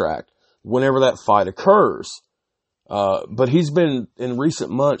contract whenever that fight occurs. But he's been, in recent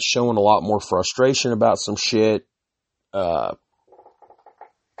months, showing a lot more frustration about some shit.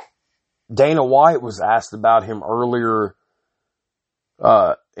 Dana White was asked about him earlier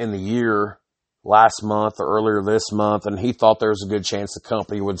in the year, last month or earlier this month, and he thought there was a good chance the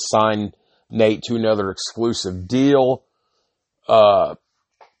company would sign Nate to another exclusive deal. But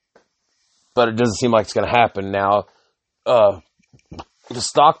it doesn't seem like it's going to happen now. The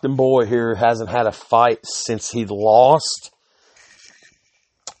Stockton boy here hasn't had a fight since he lost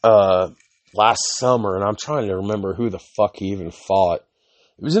last summer, and I'm trying to remember who the fuck he even fought.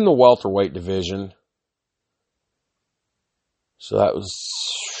 It was in the welterweight division. So that was,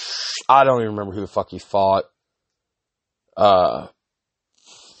 I don't even remember who the fuck he fought. Now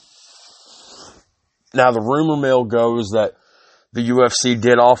the rumor mill goes that the UFC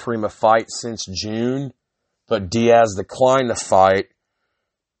did offer him a fight since June, but Diaz declined the fight.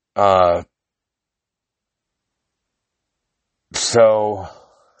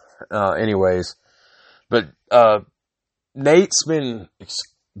 Anyways, but Nate's been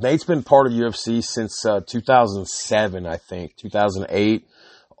part of UFC since 2007, I think, 2008,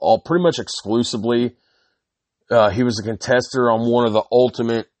 all pretty much exclusively. He was a contester on one of the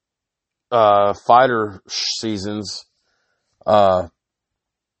Ultimate fighter seasons. And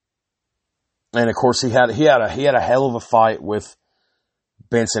of course he had a hell of a fight with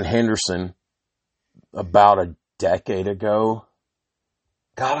Benson Henderson about a decade ago.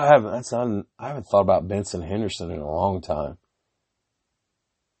 God, I haven't thought about Benson Henderson in a long time.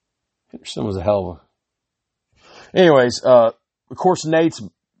 Henderson was a hell of a... Anyways, of course, Nate's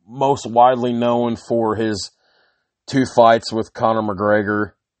most widely known for his 2 fights with Conor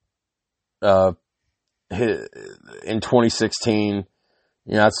McGregor in 2016.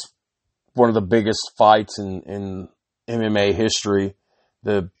 You know, that's one of the biggest fights in MMA history.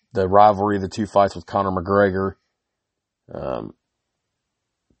 The rivalry, the 2 fights with Conor McGregor.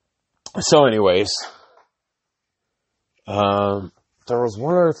 So anyways, there was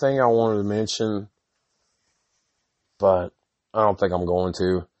one other thing I wanted to mention, but I don't think I'm going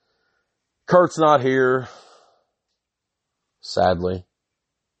to. Kurt's not here, sadly.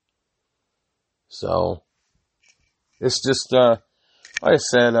 So, it's just, like I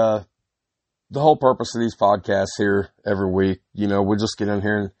said, the whole purpose of these podcasts here every week, you know, we'll just get in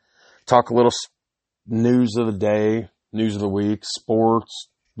here and talk a little news of the day, news of the week, sports,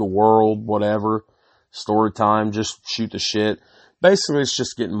 the world, whatever, story time, just shoot the shit. Basically, it's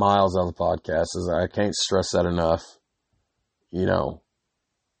just getting miles out of the podcast. I can't stress that enough. You know,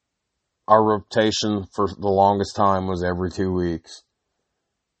 our rotation for the longest time was every 2 weeks.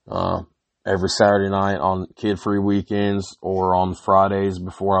 Every Saturday night on kid-free weekends or on Fridays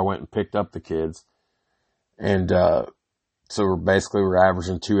before I went and picked up the kids. And so we're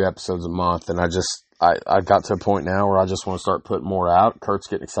averaging 2 episodes a month. And I got to a point now where I just want to start putting more out. Kurt's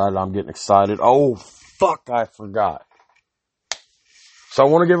getting excited. I'm getting excited. Oh, fuck, I forgot. So I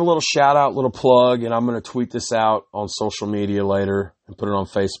want to give a little shout out, little plug, and I'm going to tweet this out on social media later and put it on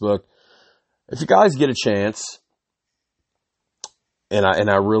Facebook. If you guys get a chance, and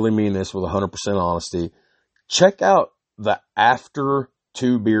I really mean this with 100% honesty, check out the After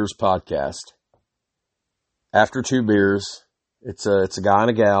 2 Beers podcast. After 2 Beers, it's a guy and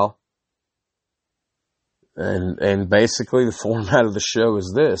a gal, and basically the format of the show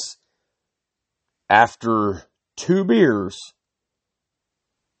is this: after 2 beers,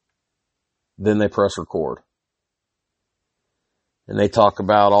 then they press record. And they talk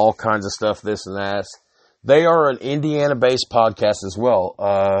about all kinds of stuff, this and that. They are an Indiana-based podcast as well.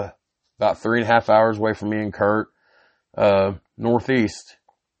 About 3.5 hours away from me and Kurt. Northeast.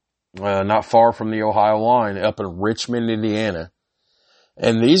 Not far from the Ohio line, up in Richmond, Indiana.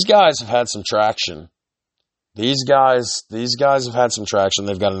 And these guys have had some traction. These guys have had some traction.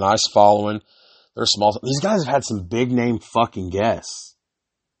 They've got a nice following. They're small. These guys have had some big-name fucking guests.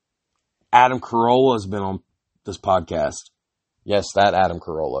 Adam Carolla has been on this podcast. Yes, that Adam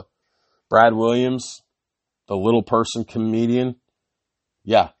Carolla. Brad Williams, the little person comedian.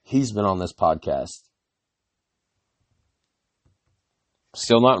 Yeah, he's been on this podcast.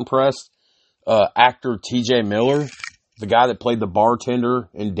 Still not impressed. Actor TJ Miller, the guy that played the bartender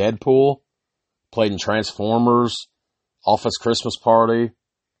in Deadpool, played in Transformers, Office Christmas Party.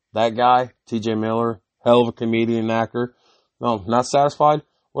 That guy, TJ Miller, hell of a comedian and actor. No, not satisfied?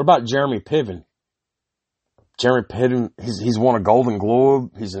 What about Jeremy Piven? Jeremy Piven, he's won a Golden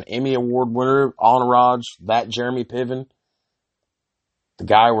Globe. He's an Emmy Award winner. Entourage, that Jeremy Piven. The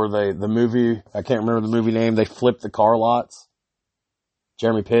guy where the movie, I can't remember the movie name, they flipped the car lots.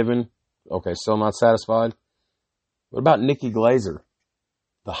 Jeremy Piven. Okay, still not satisfied. What about Nikki Glaser?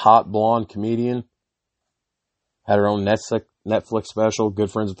 The hot blonde comedian. Had her own Netflix special,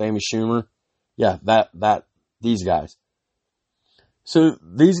 Good Friends with Amy Schumer. Yeah, these guys. So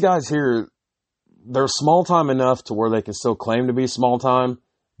these guys here, they're small time enough to where they can still claim to be small time,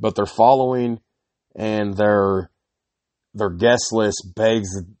 but their following and their guest list begs,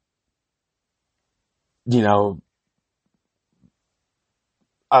 you know,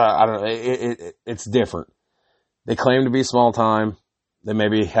 I don't know, it's different. They claim to be small time. They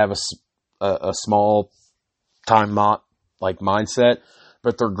maybe have a small time mindset,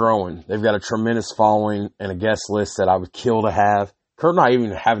 but they're growing. They've got a tremendous following and a guest list that I would kill to have. Kurt and I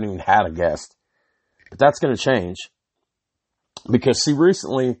haven't even had a guest. But that's going to change. Because, see,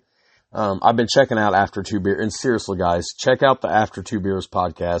 recently, I've been checking out After 2 Beers. And seriously, guys, check out the After 2 Beers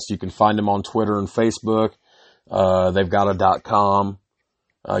podcast. You can find them on Twitter and Facebook. They've got a .com.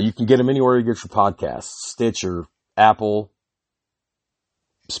 You can get them anywhere you get your podcasts. Stitcher, Apple,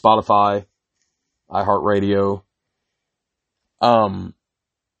 Spotify, iHeartRadio.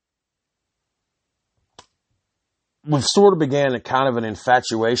 We've sort of began a kind of an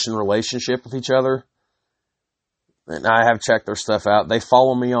infatuation relationship with each other. And I have checked their stuff out. They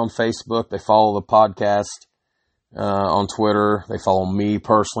follow me on Facebook. They follow the podcast. on Twitter. They follow me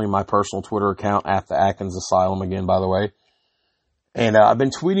personally, my personal Twitter account, at the Atkins Asylum again, by the way. And I've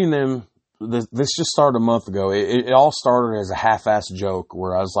been tweeting them. This just started a month ago. It all started as a half-assed joke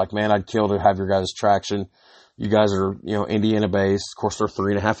where I was like, man, I'd kill to have your guys' traction. You guys are, Indiana-based. Of course, they're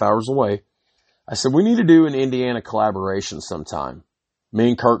 3.5 hours away. I said, we need to do an Indiana collaboration sometime. Me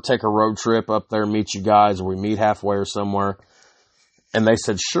and Kurt take a road trip up there, meet you guys, or we meet halfway or somewhere. And they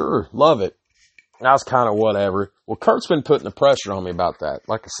said, sure, love it. And I was kind of whatever. Well, Kurt's been putting the pressure on me about that.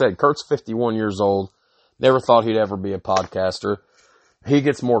 Like I said, Kurt's 51 years old. Never thought he'd ever be a podcaster. He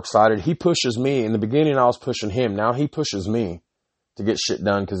gets more excited. He pushes me. In the beginning, I was pushing him. Now he pushes me to get shit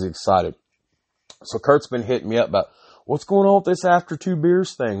done because he's excited. So Kurt's been hitting me up about, what's going on with this after 2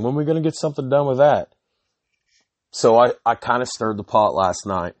 beers thing? When are we going to get something done with that? So I kind of stirred the pot last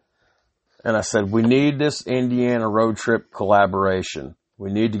night. And I said, we need this Indiana road trip collaboration.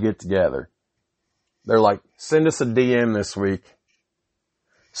 We need to get together. They're like, send us a DM this week.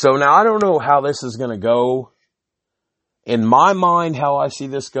 So now I don't know how this is going to go. In my mind, how I see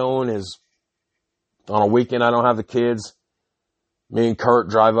this going is on a weekend I don't have the kids. Me and Kurt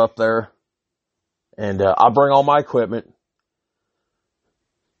drive up there. And I bring all my equipment.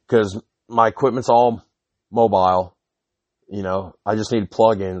 Because my equipment's all mobile. I just need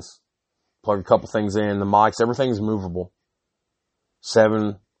plug-ins. Plug a couple things in. The mics, everything's movable.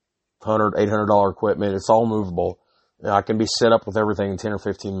 $700, $800 equipment. It's all movable. And I can be set up with everything in 10 or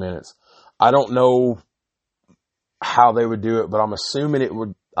 15 minutes. I don't know how they would do it, but I'm assuming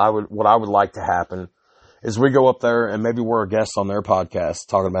what I would like to happen is we go up there and maybe we're a guest on their podcast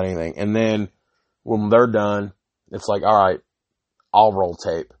talking about anything. And then when they're done, it's like, all right, I'll roll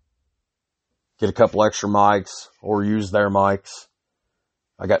tape. Get a couple extra mics or use their mics.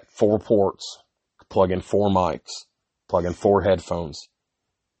 I got 4 ports. Plug in 4 mics. Plug in 4 headphones.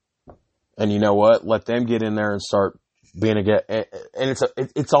 And you know what? Let them get in there and start being a guest. And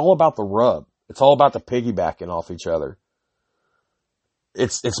it's all about the rub. It's all about the piggybacking off each other.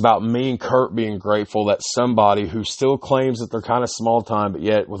 It's about me and Kurt being grateful that somebody who still claims that they're kind of small time, but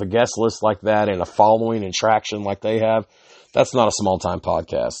yet with a guest list like that and a following and traction like they have, that's not a small time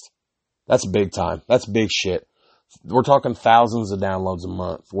podcast. That's big time. That's big shit. We're talking thousands of downloads a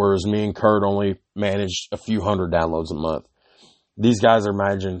month, whereas me and Kurt only manage a few hundred downloads a month. These guys are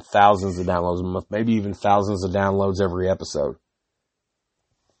managing thousands of downloads a month, maybe even thousands of downloads every episode.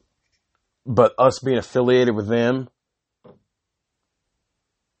 But us being affiliated with them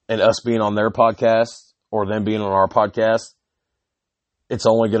and us being on their podcast or them being on our podcast, it's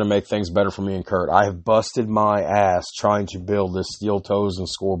only going to make things better for me and Kurt. I have busted my ass trying to build this Steel Toes and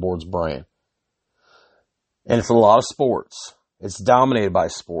Scoreboards brand. And it's a lot of sports. It's dominated by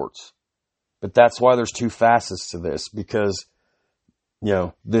sports. But that's why there's 2 facets to this. Because,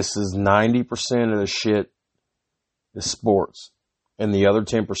 this is 90% of the shit is sports. And the other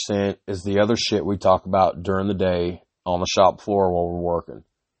 10% is the other shit we talk about during the day on the shop floor while we're working.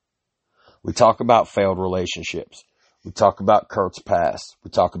 We talk about failed relationships. We talk about Kurt's past. We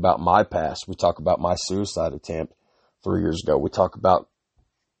talk about my past. We talk about my suicide attempt 3 years ago. We talk about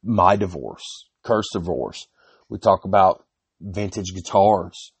my divorce, Kurt's divorce. We talk about vintage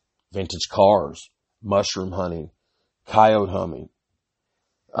guitars, vintage cars, mushroom hunting, coyote hunting,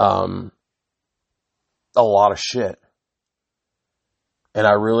 a lot of shit. And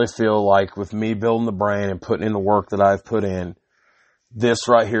I really feel like with me building the brand and putting in the work that I've put in, this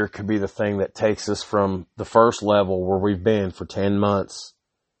right here could be the thing that takes us from the first level where we've been for 10 months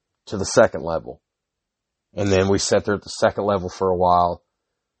to the second level. And then we sat there at the second level for a while.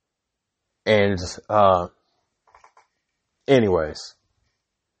 And, anyways,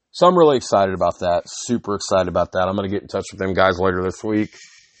 so I'm really excited about that. Super excited about that. I'm going to get in touch with them guys later this week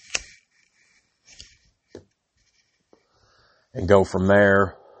and go from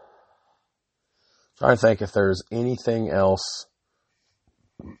there. Trying to think if there's anything else,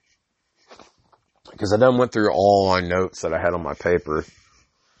 because I done went through all my notes that I had on my paper.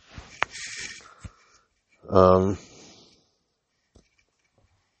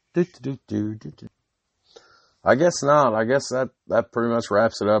 I guess not. I guess that pretty much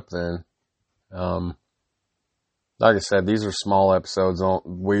wraps it up then. Like I said, these are small episodes.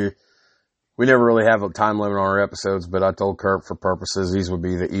 We never really have a time limit on our episodes, but I told Kurt for purposes, these would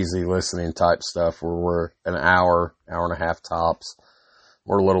be the easy listening type stuff where we're an hour and a half tops.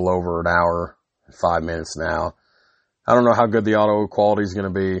 We're a little over an hour and 5 minutes now. I don't know how good the audio quality is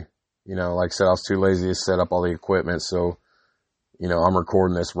going to be. Like I said, I was too lazy to set up all the equipment. So, I'm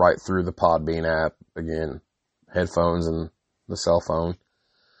recording this right through the Podbean app again, headphones and the cell phone.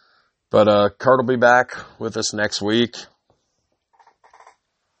 But, Kurt will be back with us next week.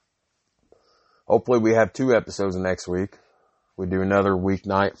 hopefully we have 2 episodes next week. We do another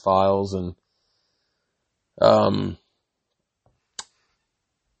Weeknight Files and,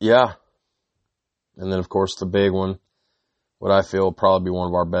 yeah. And then of course the big one, what I feel will probably be one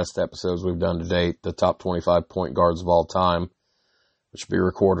of our best episodes we've done to date, the top 25 point guards of all time, which will be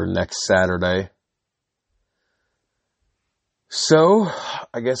recorded next Saturday. So,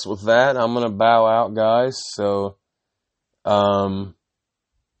 I guess with that, I'm going to bow out, guys. So,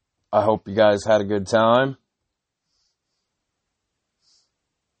 I hope you guys had a good time.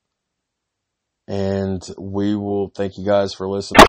 And we will thank you guys for listening.